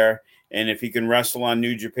out there. And if he can wrestle on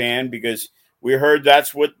New Japan, because we heard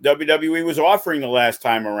that's what WWE was offering the last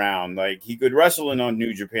time around. Like he could wrestle in on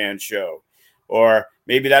New Japan show. Or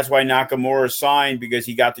maybe that's why Nakamura signed, because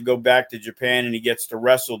he got to go back to Japan and he gets to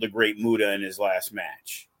wrestle the Great Muta in his last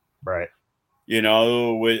match. Right.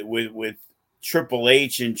 With Triple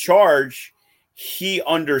H in charge, he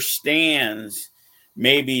understands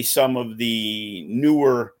maybe some of the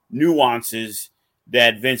newer nuances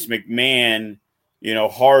that Vince McMahon,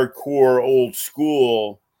 hardcore old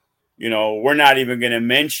school, we're not even going to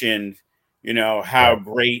mention, how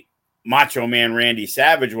great Macho Man Randy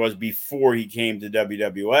Savage was before he came to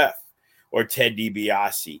WWF, or Ted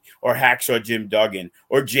DiBiase, or Hacksaw Jim Duggan,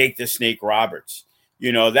 or Jake the Snake Roberts.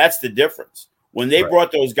 That's the difference. When they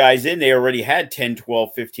brought those guys in, they already had 10,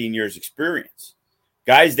 12, 15 years experience.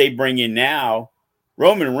 Guys they bring in now,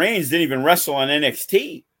 Roman Reigns didn't even wrestle on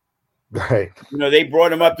NXT. Right. They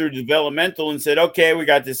brought him up through developmental and said, okay, we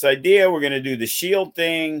got this idea. We're going to do the Shield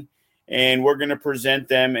thing, and we're going to present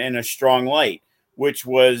them in a strong light, which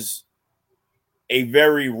was a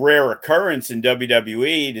very rare occurrence in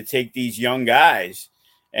WWE to take these young guys.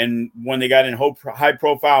 And when they got in high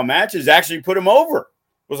profile matches, actually put them over. It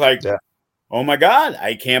was like, oh my God,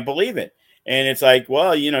 I can't believe it. And it's like,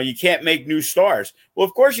 well, you can't make new stars. Well,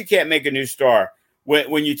 of course you can't make a new star.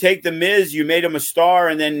 When you take The Miz, you made him a star,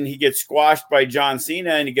 and then he gets squashed by John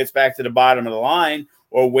Cena and he gets back to the bottom of the line,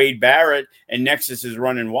 or Wade Barrett and Nexus is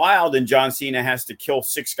running wild and John Cena has to kill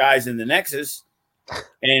 6 guys in the Nexus.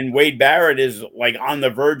 And Wade Barrett is like on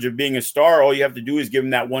the verge of being a star. All you have to do is give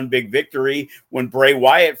him that one big victory. When Bray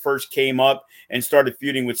Wyatt first came up and started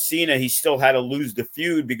feuding with Cena, he still had to lose the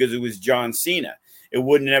feud because it was John Cena. It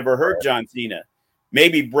wouldn't ever hurt John Cena.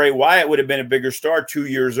 Maybe Bray Wyatt would have been a bigger star 2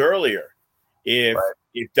 years earlier if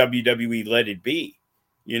WWE let it be.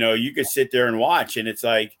 You could sit there and watch, and it's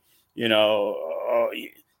like,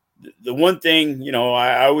 the one thing,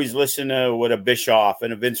 I always listen to what a Bischoff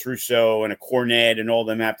and a Vince Russo and a Cornette and all of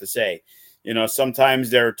them have to say.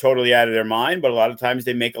 Sometimes they're totally out of their mind, but a lot of times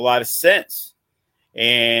they make a lot of sense.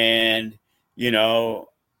 And,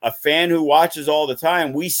 a fan who watches all the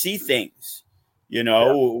time, we see things,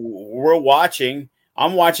 we're watching.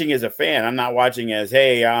 I'm watching as a fan. I'm not watching as,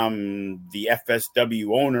 hey, I'm the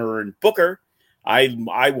FSW owner and booker.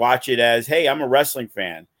 I watch it as, hey, I'm a wrestling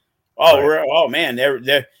fan. Oh, man,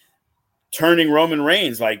 they're turning Roman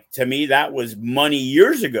Reigns. Like, to me, that was money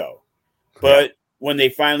years ago. But when they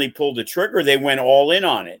finally pulled the trigger, they went all in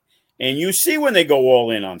on it. And you see when they go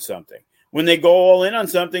all in on something. When they go all in on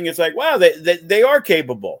something, it's like, wow, they are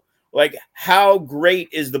capable. Like, how great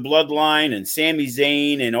is the Bloodline and Sami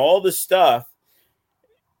Zayn and all the stuff?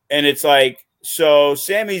 And it's like, so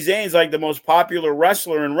Sami Zayn's like the most popular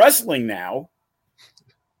wrestler in wrestling now.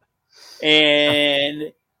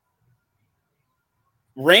 And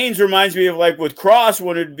Reigns reminds me of like with Cross,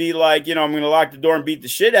 when it'd be like, I'm going to lock the door and beat the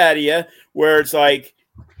shit out of you, where it's like,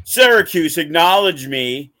 Syracuse, acknowledge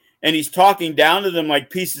me. And he's talking down to them like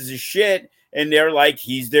pieces of shit. And they're like,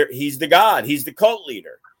 he's the god. He's the cult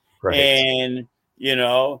leader. Right. And,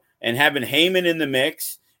 and having Heyman in the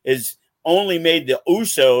mix is only made the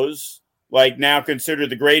Usos like now considered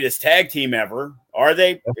the greatest tag team ever. Are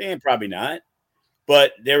they? Probably not.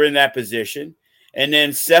 But they're in that position. And then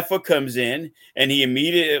Cepha comes in, and he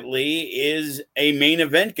immediately is a main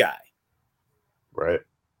event guy. Right.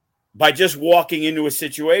 By just walking into a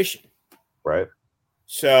situation. Right.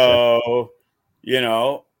 So,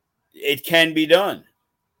 it can be done.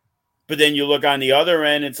 But then you look on the other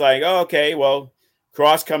end, it's like, oh, okay, well,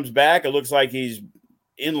 Cross comes back. It looks like he's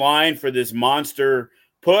in line for this monster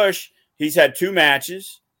push. He's had 2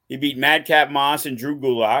 matches. He beat Madcap Moss and Drew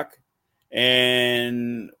Gulak.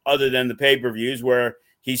 And other than the pay-per-views where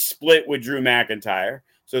he split with Drew McIntyre.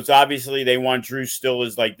 So it's obviously they want Drew still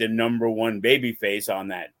as like the number 1 babyface on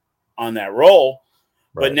that role.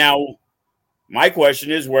 Right. But now my question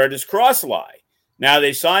is, where does Cross lie? Now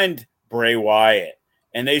they signed Bray Wyatt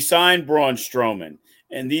and they signed Braun Strowman.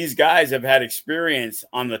 And these guys have had experience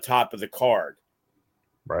on the top of the card.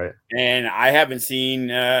 Right. And I haven't seen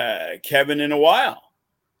Kevin in a while.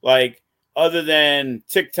 Like, other than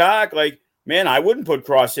TikTok, like, man, I wouldn't put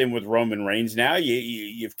Cross in with Roman Reigns now.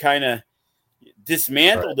 You've kind of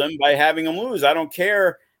dismantled him by having him lose. I don't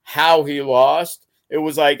care how he lost. It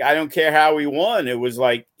was like, I don't care how he won. It was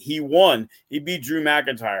like he won. He beat Drew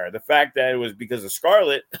McIntyre. The fact that it was because of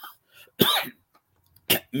Scarlett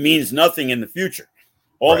means nothing in the future.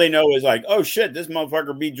 All they know is like, oh, shit, this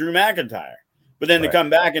motherfucker beat Drew McIntyre. But then to come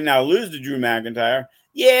back and now lose to Drew McIntyre,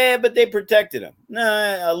 yeah, but they protected him.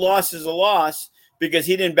 Nah, a loss is a loss because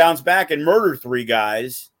he didn't bounce back and murder 3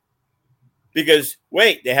 guys. Because,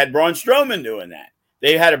 wait, they had Braun Strowman doing that.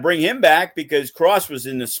 They had to bring him back because Cross was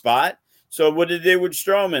in the spot. So what did they do with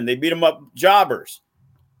Strowman? They beat him up jobbers.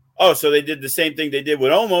 Oh, so they did the same thing they did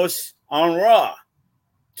with Omos on Raw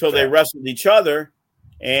till they wrestled each other.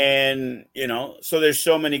 And, so there's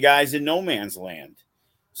so many guys in no man's land.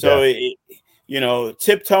 So,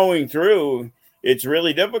 tiptoeing through, it's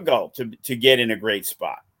really difficult to get in a great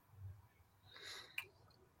spot.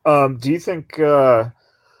 Do you think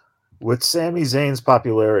with Sami Zayn's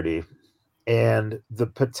popularity and the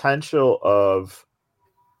potential of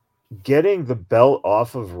getting the belt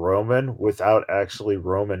off of Roman without actually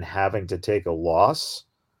Roman having to take a loss,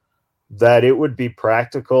 that it would be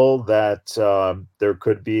practical that there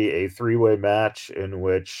could be a 3-way match in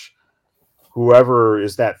which whoever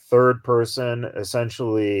is that third person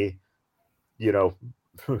essentially,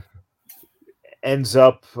 ends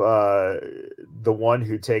up the one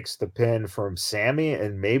who takes the pin from Sami,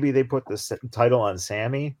 and maybe they put the title on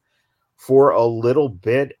Sami for a little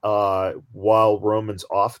bit while Roman's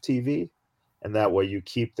off TV, and that way you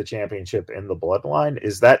keep the championship in the bloodline.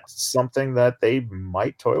 Is that something that they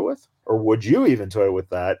might toy with, or would you even toy with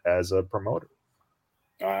that as a promoter?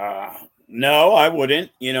 No, I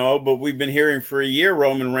wouldn't, but we've been hearing for a year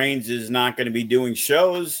Roman Reigns is not going to be doing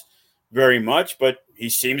shows very much, but he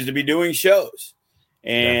seems to be doing shows.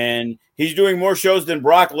 And he's doing more shows than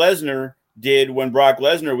Brock Lesnar did when Brock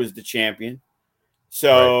Lesnar was the champion.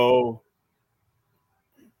 So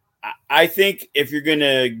I think if you're going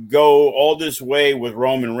to go all this way with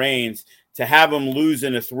Roman Reigns, to have him lose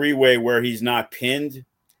in a 3-way where he's not pinned,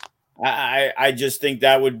 I just think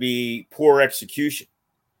that would be poor execution.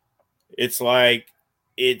 It's like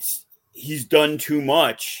he's done too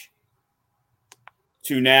much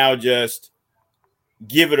to now just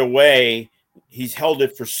give it away. He's held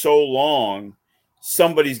it for so long.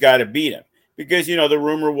 Somebody's got to beat him because, the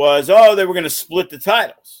rumor was, they were going to split the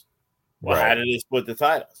titles. Well, how did they split the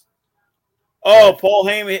titles? Paul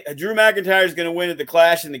Heyman, Drew McIntyre is going to win at the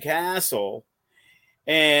Clash in the Castle,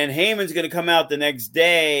 and Heyman's going to come out the next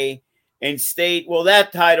day and state, well,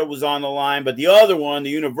 that title was on the line, but the other one,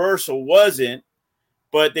 the Universal, wasn't.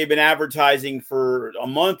 But they've been advertising for a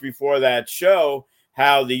month before that show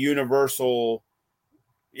how the Universal,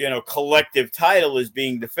 collective title is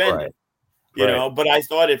being defended. But I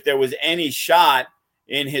thought if there was any shot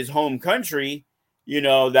in his home country,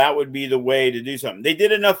 that would be the way to do something. They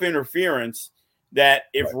did enough interference that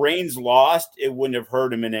if Reigns lost, it wouldn't have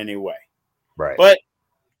hurt him in any way. Right. But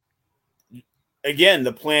again,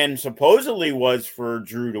 the plan supposedly was for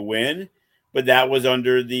Drew to win, but that was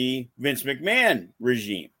under the Vince McMahon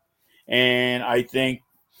regime. And I think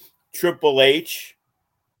Triple H,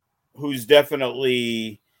 who's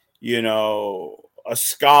definitely, a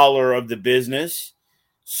scholar of the business,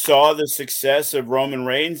 saw the success of Roman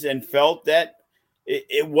Reigns and felt that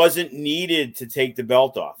it wasn't needed to take the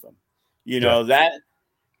belt off him. That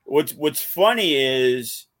what's funny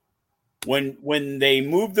is when they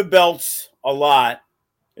move the belts a lot,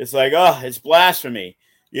 it's like, it's blasphemy.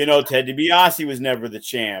 Ted DiBiase was never the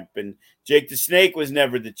champ, and Jake the Snake was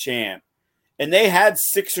never the champ. And they had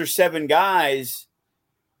 6 or 7 guys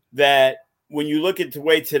that when you look at the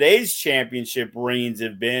way today's championship reigns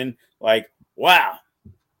have been, like, wow.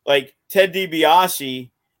 Like, Ted DiBiase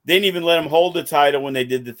didn't even let him hold the title when they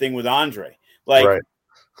did the thing with Andre. Like, right.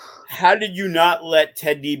 How did you not let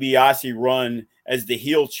Ted DiBiase run as the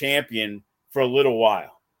heel champion for a little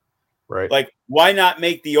while? Right. Like, why not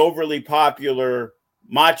make the overly popular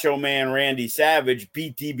Macho Man Randy Savage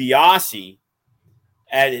beat DiBiase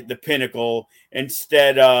at the Pinnacle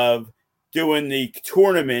instead of doing the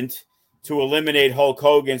tournament to eliminate Hulk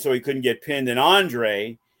Hogan so he couldn't get pinned in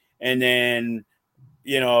Andre? And then,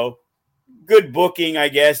 good booking, I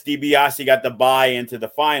guess. DiBiase got the bye into the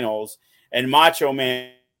finals and Macho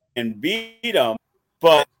Man beat him.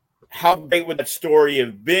 But how great would that story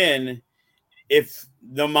have been if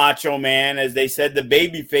the Macho Man, as they said, the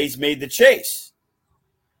babyface made the chase?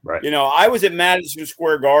 Right. I was at Madison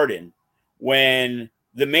Square Garden when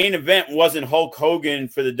the main event wasn't Hulk Hogan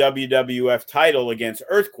for the WWF title against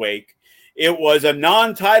Earthquake. It was a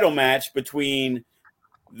non-title match between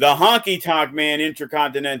the Honky Tonk Man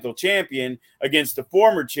Intercontinental Champion against the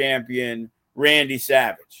former champion, Randy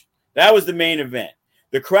Savage. That was the main event.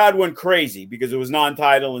 The crowd went crazy because it was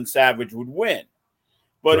non-title and Savage would win.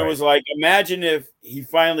 But It was like, imagine if he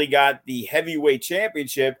finally got the heavyweight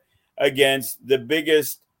championship against the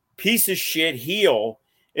biggest piece of shit heel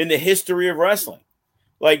in the history of wrestling.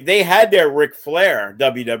 Like, they had their Ric Flair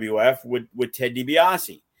WWF with Ted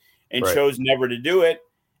DiBiase and chose never to do it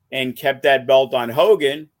and kept that belt on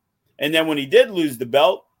Hogan. And then when he did lose the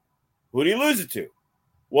belt, who did he lose it to?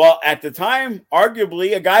 Well, at the time,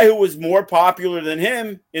 arguably a guy who was more popular than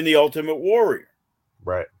him in the Ultimate Warrior.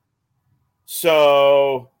 Right.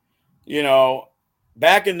 So,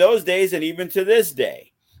 back in those days and even to this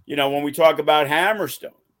day, when we talk about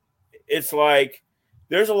Hammerstone, it's like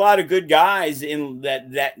there's a lot of good guys in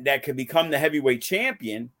that could become the heavyweight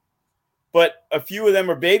champion, but a few of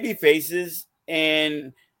them are baby faces.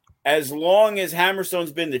 And as long as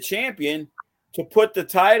Hammerstone's been the champion, to put the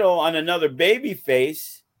title on another baby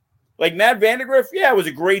face, like Matt Vandergriff, it was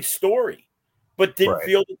a great story, but didn't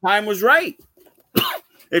feel the time was right.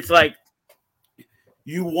 It's like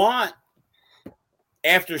you want,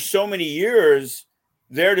 after so many years,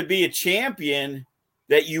 there to be a champion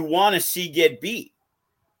that you want to see get beat.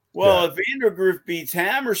 Well, if Vandergriff beats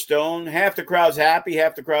Hammerstone, half the crowd's happy,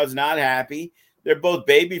 half the crowd's not happy. They're both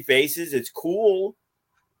baby faces. It's cool,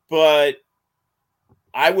 but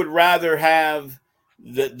I would rather have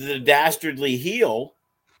the dastardly heel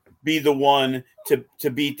be the one to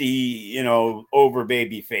beat the over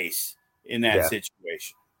baby face in that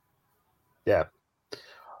situation. Yeah.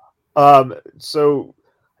 So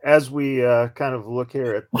as we kind of look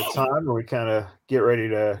here at the time, and we kind of get ready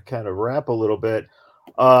to kind of wrap a little bit,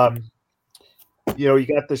 you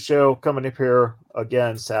got the show coming up here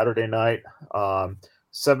again Saturday night,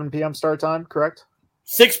 7 p.m. start time, correct?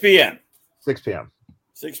 6 p.m. 6 p.m.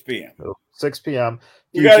 6 p.m. 6 p.m.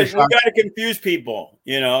 We got to confuse people.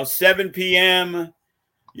 7 p.m.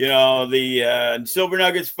 The Silver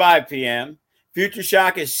Nuggets 5 p.m. Future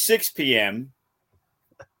Shock is 6 p.m.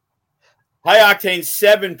 High Octane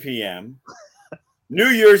 7 p.m. New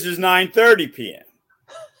Year's is 9:30 p.m.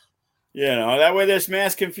 That way there's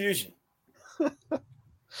mass confusion.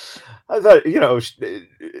 I thought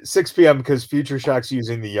 6 p.m. because Future Shock's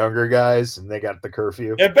using the younger guys and they got the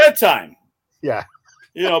curfew at bedtime. Yeah.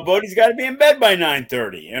 Bodie's got to be in bed by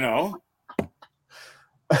 9:30,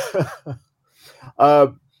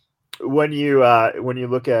 When you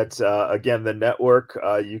look at again the network,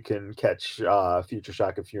 you can catch Future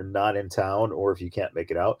Shock if you're not in town or if you can't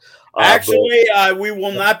make it out. Actually, we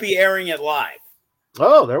will not be airing it live.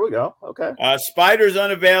 Oh, there we go. Okay. Spider's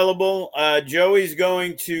unavailable. Joey's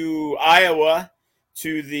going to Iowa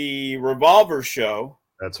to the Revolver show.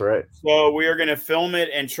 That's right. So we are going to film it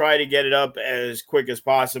and try to get it up as quick as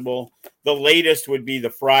possible. The latest would be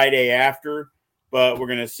the Friday after, but we're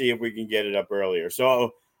going to see if we can get it up earlier.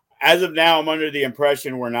 So as of now, I'm under the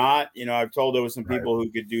impression we're not. I've told there was some people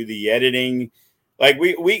who could do the editing. Like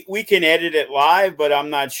we can edit it live, but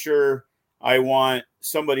I'm not sure I want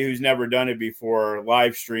somebody who's never done it before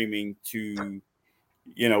live streaming to,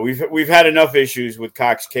 we've had enough issues with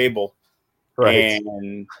Cox Cable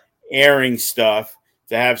and airing stuff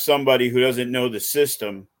to have somebody who doesn't know the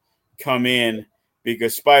system come in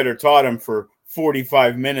because Spider taught him for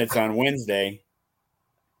 45 minutes on Wednesday.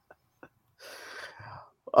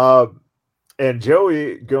 And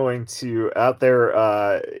Joey going to out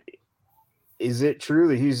there, is it true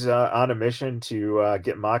that he's on a mission to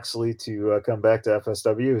get Moxley to come back to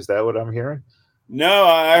FSW? Is that what I'm hearing? No,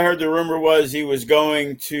 I heard the rumor was he was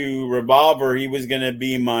going to Revolver. He was going to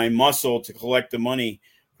be my muscle to collect the money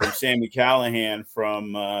from Sammy Callahan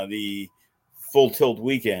from the Full Tilt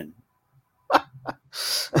weekend.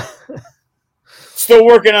 Still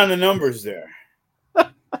working on the numbers there.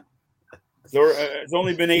 So it's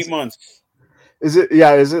only been 8 months. Is it?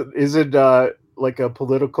 Yeah. Is it like a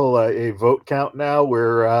political a vote count now,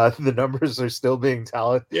 where the numbers are still being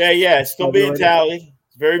tallied? Yeah. Still being tallied.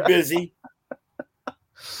 It's very busy.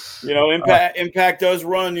 Impact does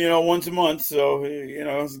run, once a month. So,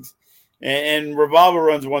 and Revolver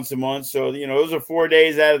runs once a month. So, those are 4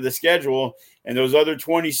 days out of the schedule. And those other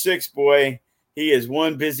 26, boy, he is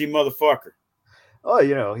one busy motherfucker.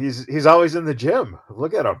 Oh, he's always in the gym.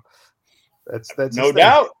 Look at him. That's no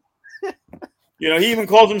doubt. He even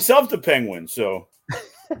calls himself the Penguin. So,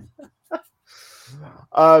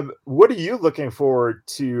 what are you looking forward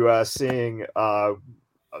to seeing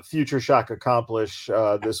Future Shock accomplish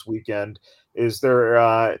this weekend? Is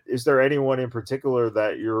there anyone in particular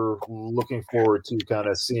that you're looking forward to kind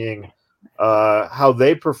of seeing how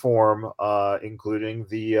they perform, including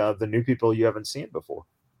the new people you haven't seen before?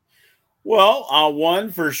 Well,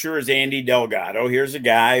 one for sure is Andy Delgado. Here's a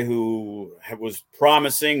guy who was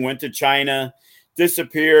promising, went to China,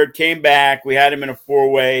 disappeared, came back. We had him in a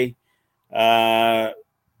 4-way.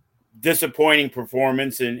 Disappointing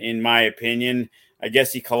performance, in my opinion. I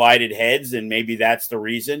guess he collided heads, and maybe that's the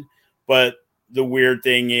reason. But the weird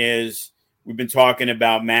thing is, we've been talking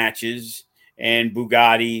about matches, and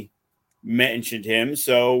Bugatti mentioned him,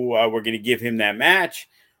 so we're going to give him that match.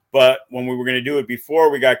 But when we were going to do it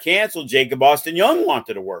before we got canceled, Jacob Austin Young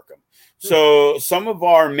wanted to work him. So some of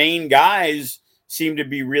our main guys seem to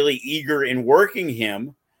be really eager in working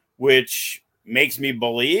him, which makes me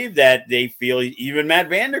believe that they feel even Matt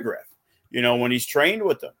Vandergriff, when he's trained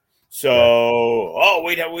with them. So,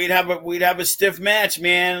 we'd have a stiff match,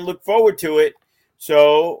 man. Look forward to it.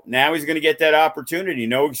 So now he's going to get that opportunity.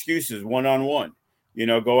 No excuses, one-on-one.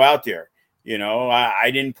 Go out there. I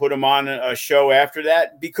didn't put him on a show after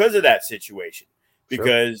that because of that situation,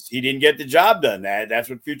 because he didn't get the job done. That's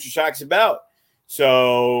what Future Shock's about.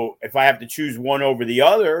 So if I have to choose one over the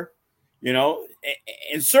other,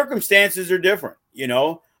 and circumstances are different.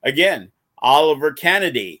 Again, Oliver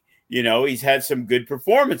Kennedy, he's had some good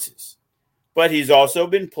performances, but he's also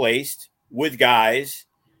been placed with guys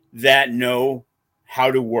that know how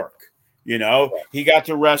to work. He got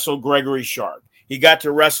to wrestle Gregory Sharp. He got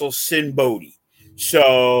to wrestle Sin Bodhi.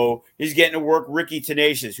 So he's getting to work Ricky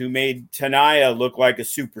Tenacious, who made Tanaya look like a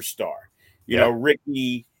superstar.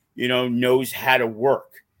 Ricky, knows how to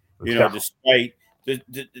work, despite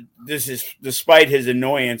his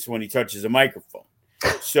annoyance when he touches a microphone.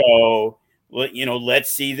 So,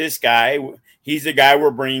 let's see this guy. He's the guy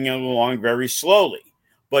we're bringing him along very slowly,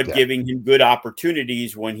 but giving him good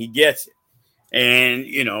opportunities when he gets it.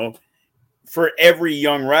 And, for every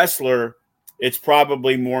young wrestler, it's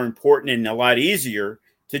probably more important and a lot easier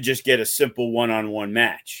to just get a simple one-on-one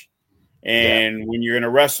match. And when you're going to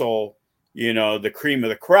wrestle, the cream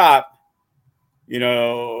of the crop, you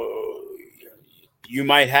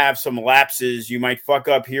might have some lapses, you might fuck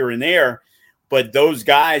up here and there, but those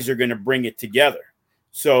guys are going to bring it together.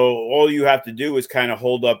 So all you have to do is kind of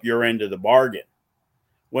hold up your end of the bargain.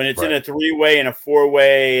 When it's in a 3-way and a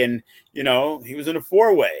 4-way, and, he was in a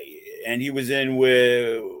 4-way, and he was in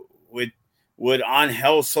with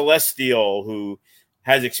Angel Celestial, who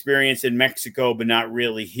has experience in Mexico, but not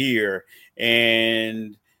really here.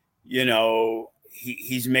 And,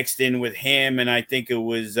 he's mixed in with him. And I think it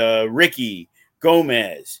was Ricky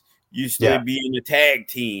Gomez used to be in the tag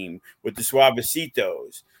team with the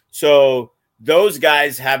Suavecitos. So those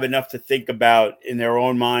guys have enough to think about in their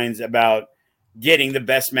own minds about getting the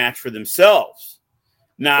best match for themselves,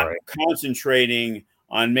 not concentrating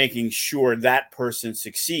on making sure that person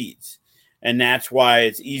succeeds. And that's why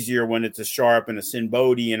it's easier when it's a Sharp and a Sin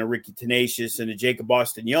Bodhi and a Ricky Tenacious and a Jacob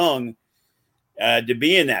Austin Young to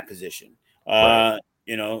be in that position.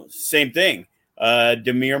 Same thing.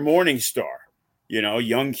 Demir Morningstar,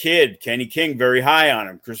 young kid, Kenny King, very high on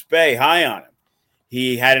him. Chris Bay, high on him.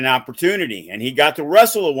 He had an opportunity, and he got to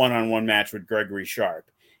wrestle a one-on-one match with Gregory Sharp.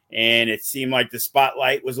 And it seemed like the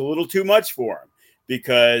spotlight was a little too much for him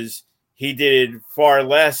because he did far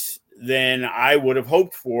less than I would have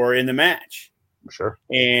hoped for in the match. Sure.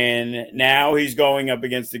 And now he's going up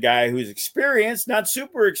against a guy who's experienced, not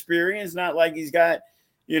super experienced, not like he's got,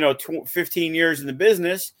 15 years in the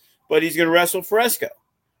business, but he's going to wrestle Fresco.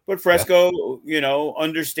 But Fresco,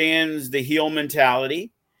 understands the heel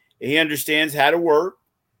mentality. He understands how to work.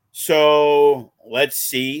 So let's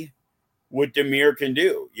see what Demir can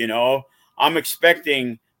do. I'm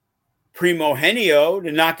expecting Primo Henio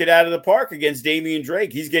to knock it out of the park against Damian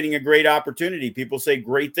Drake. He's getting a great opportunity. People say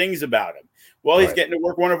great things about him. Well, he's getting to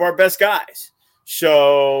work one of our best guys.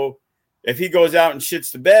 So, If he goes out and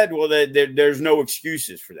shits the bed, well, there's no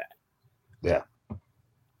excuses for that. Yeah.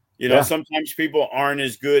 Sometimes people aren't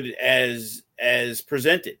as good as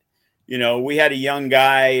presented. We had a young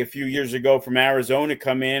guy a few years ago from Arizona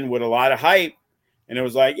come in with a lot of hype, and it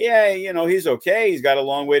was like, yeah, he's okay. He's got a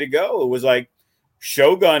long way to go. It was like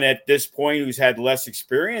Shogun at this point, who's had less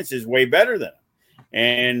experience, is way better than him.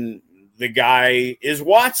 And the guy is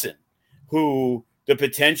Watson, who the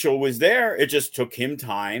potential was there. It just took him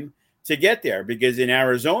time to get there because in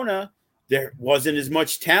Arizona, there wasn't as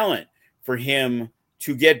much talent for him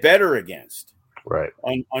to get better against. Right.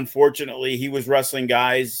 Unfortunately, he was wrestling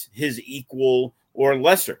guys his equal or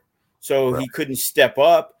lesser. So he couldn't step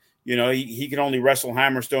up. He could only wrestle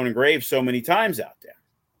Hammerstone and Graves so many times out there.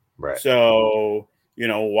 Right. So,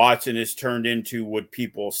 Watson has turned into what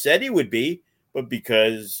people said he would be, but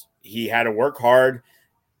because he had to work hard,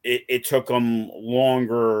 it took him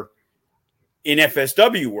longer in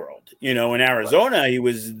FSW world. In Arizona, he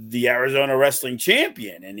was the Arizona wrestling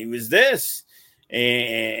champion, and he was this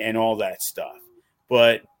and all that stuff.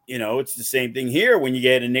 But, it's the same thing here when you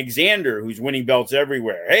get a Nick Xander who's winning belts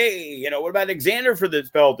everywhere. Hey, what about Nick Xander for this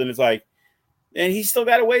belt? And it's like, and he's still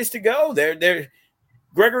got a ways to go.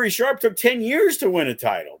 Gregory Sharp took 10 years to win a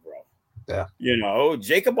title, bro. Yeah.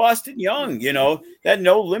 Jacob Austin Young, that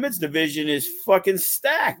No Limits division is fucking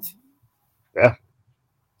stacked. Yeah.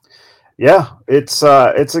 Yeah, it's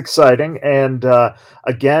exciting. And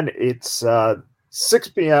again, it's 6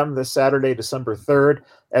 p.m. this Saturday, December 3rd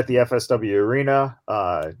at the FSW Arena.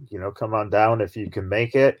 Come on down if you can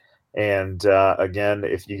make it. And again,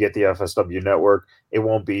 if you get the FSW network, it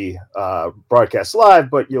won't be broadcast live,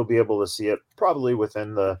 but you'll be able to see it probably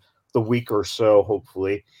within the week or so,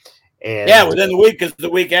 hopefully. And yeah, within the week, because the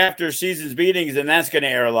week after Seasons Beatings, and that's going to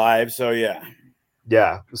air live. So yeah.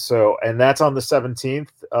 Yeah. So, and that's on the 17th.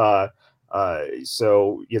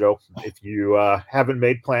 So, if you haven't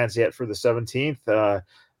made plans yet for the 17th,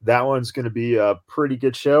 that one's going to be a pretty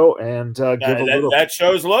good show. And that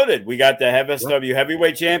show's loaded. We got the FSW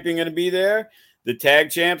heavyweight champion going to be there. The tag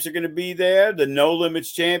champs are going to be there. The No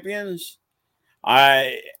Limits champions.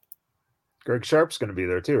 Greg Sharp's going to be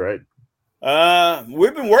there too, right?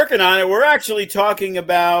 We've been working on it. We're actually talking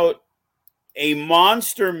about a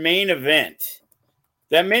monster main event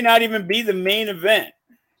that may not even be the main event.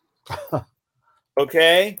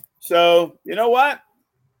 Okay, so you know what?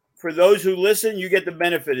 For those who listen, you get the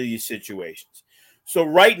benefit of these situations. So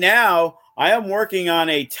right now, I am working on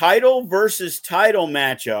a title versus title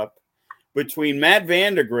matchup between Matt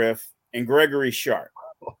Vandergriff and Gregory Sharp.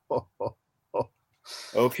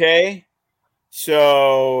 Okay,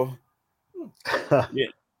 so yeah.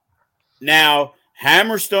 Now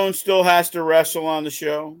Hammerstone still has to wrestle on the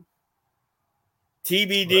show.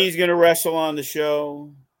 TBD is going to wrestle on the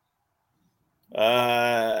show.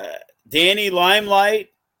 Danny Limelight,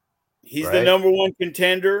 he's the number one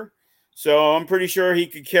contender, so I'm pretty sure he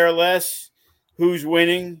could care less who's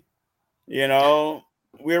winning. We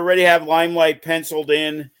already have Limelight penciled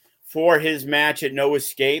in for his match at No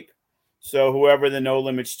Escape, so whoever the No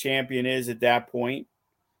Limits champion is at that point.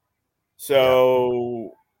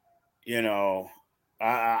 So,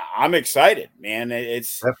 I'm excited, man.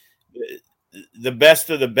 It's the best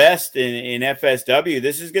of the best in FSW.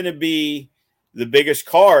 This is going to be the biggest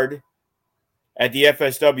card at the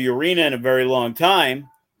FSW Arena in a very long time.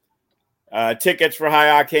 Tickets for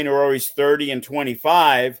High Octane are always $30 and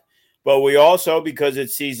 $25, but we also, because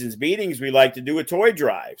it's Seasons Beatings, we like to do a toy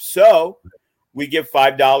drive. So we give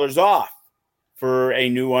 $5 off for a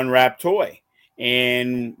new unwrapped toy,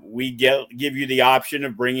 and we give you the option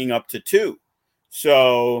of bringing up to 2.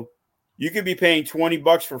 So you could be paying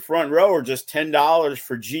 $20 for front row or just $10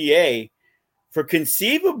 for GA for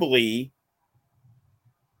conceivably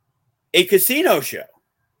a casino show.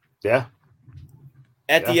 Yeah.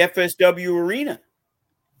 At the FSW Arena.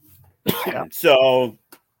 Yeah. So,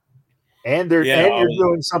 and you're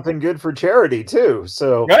doing something good for charity too.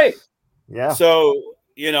 So, right. Yeah. So,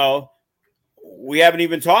 we haven't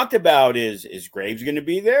even talked about is Graves going to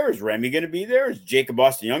be there? Is Remy going to be there? Is Jacob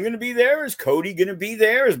Austin Young going to be there? Is Cody going to be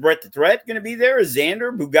there? Is Brett the Threat going to be there? Is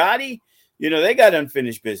Xander, Bugatti? They got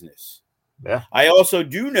unfinished business. Yeah. I also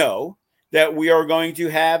do know that we are going to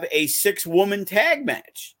have a 6-woman tag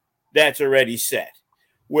match that's already set,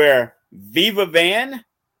 where Viva Van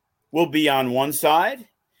will be on one side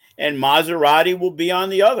and Maserati will be on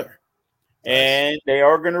the other. Nice. And they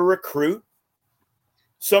are going to recruit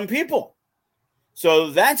some people.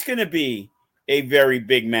 So that's going to be a very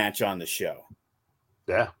big match on the show.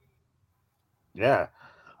 Yeah. Yeah.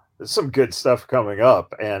 There's some good stuff coming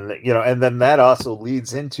up. And, and then that also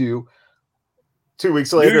leads into 2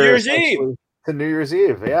 weeks later New Year's Eve. To New Year's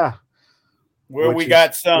Eve. Yeah. where we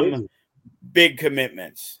got some big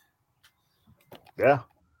commitments. Yeah.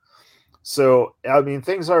 So, I mean,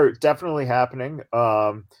 things are definitely happening.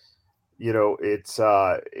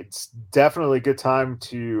 It's definitely a good time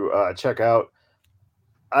to check out.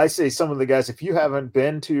 I say some of the guys, if you haven't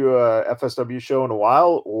been to a FSW show in a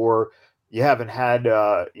while, or you haven't had,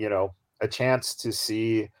 a chance to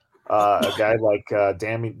see a guy like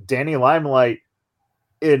Danny Limelight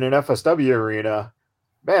in an FSW arena,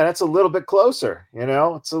 man, that's a little bit closer.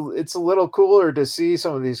 It's a little cooler to see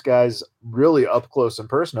some of these guys really up close and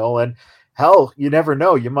personal. And hell, you never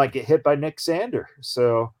know, you might get hit by Nick Sander.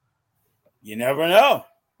 So you never know.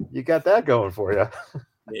 You got that going for you.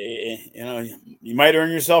 You might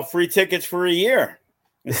earn yourself free tickets for a year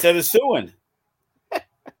instead of suing.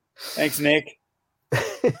 Thanks, Nick.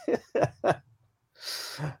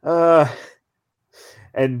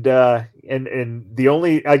 And the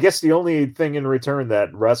only thing in return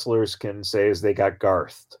that wrestlers can say is they got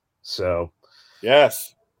Garthed. So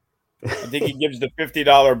yes, I think he gives the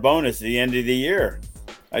 $50 bonus at the end of the year.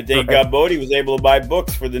 I think Bodie was able to buy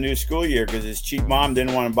books for the new school year because his cheap mom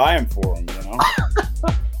didn't want to buy them for him.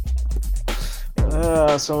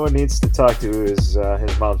 Someone needs to talk to his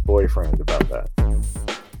mom's boyfriend about that.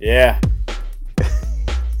 Yeah,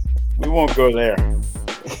 we won't go there.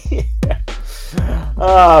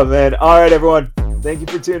 Oh, man. All right, everyone. Thank you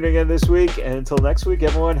for tuning in this week. And until next week,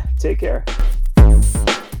 everyone, take care.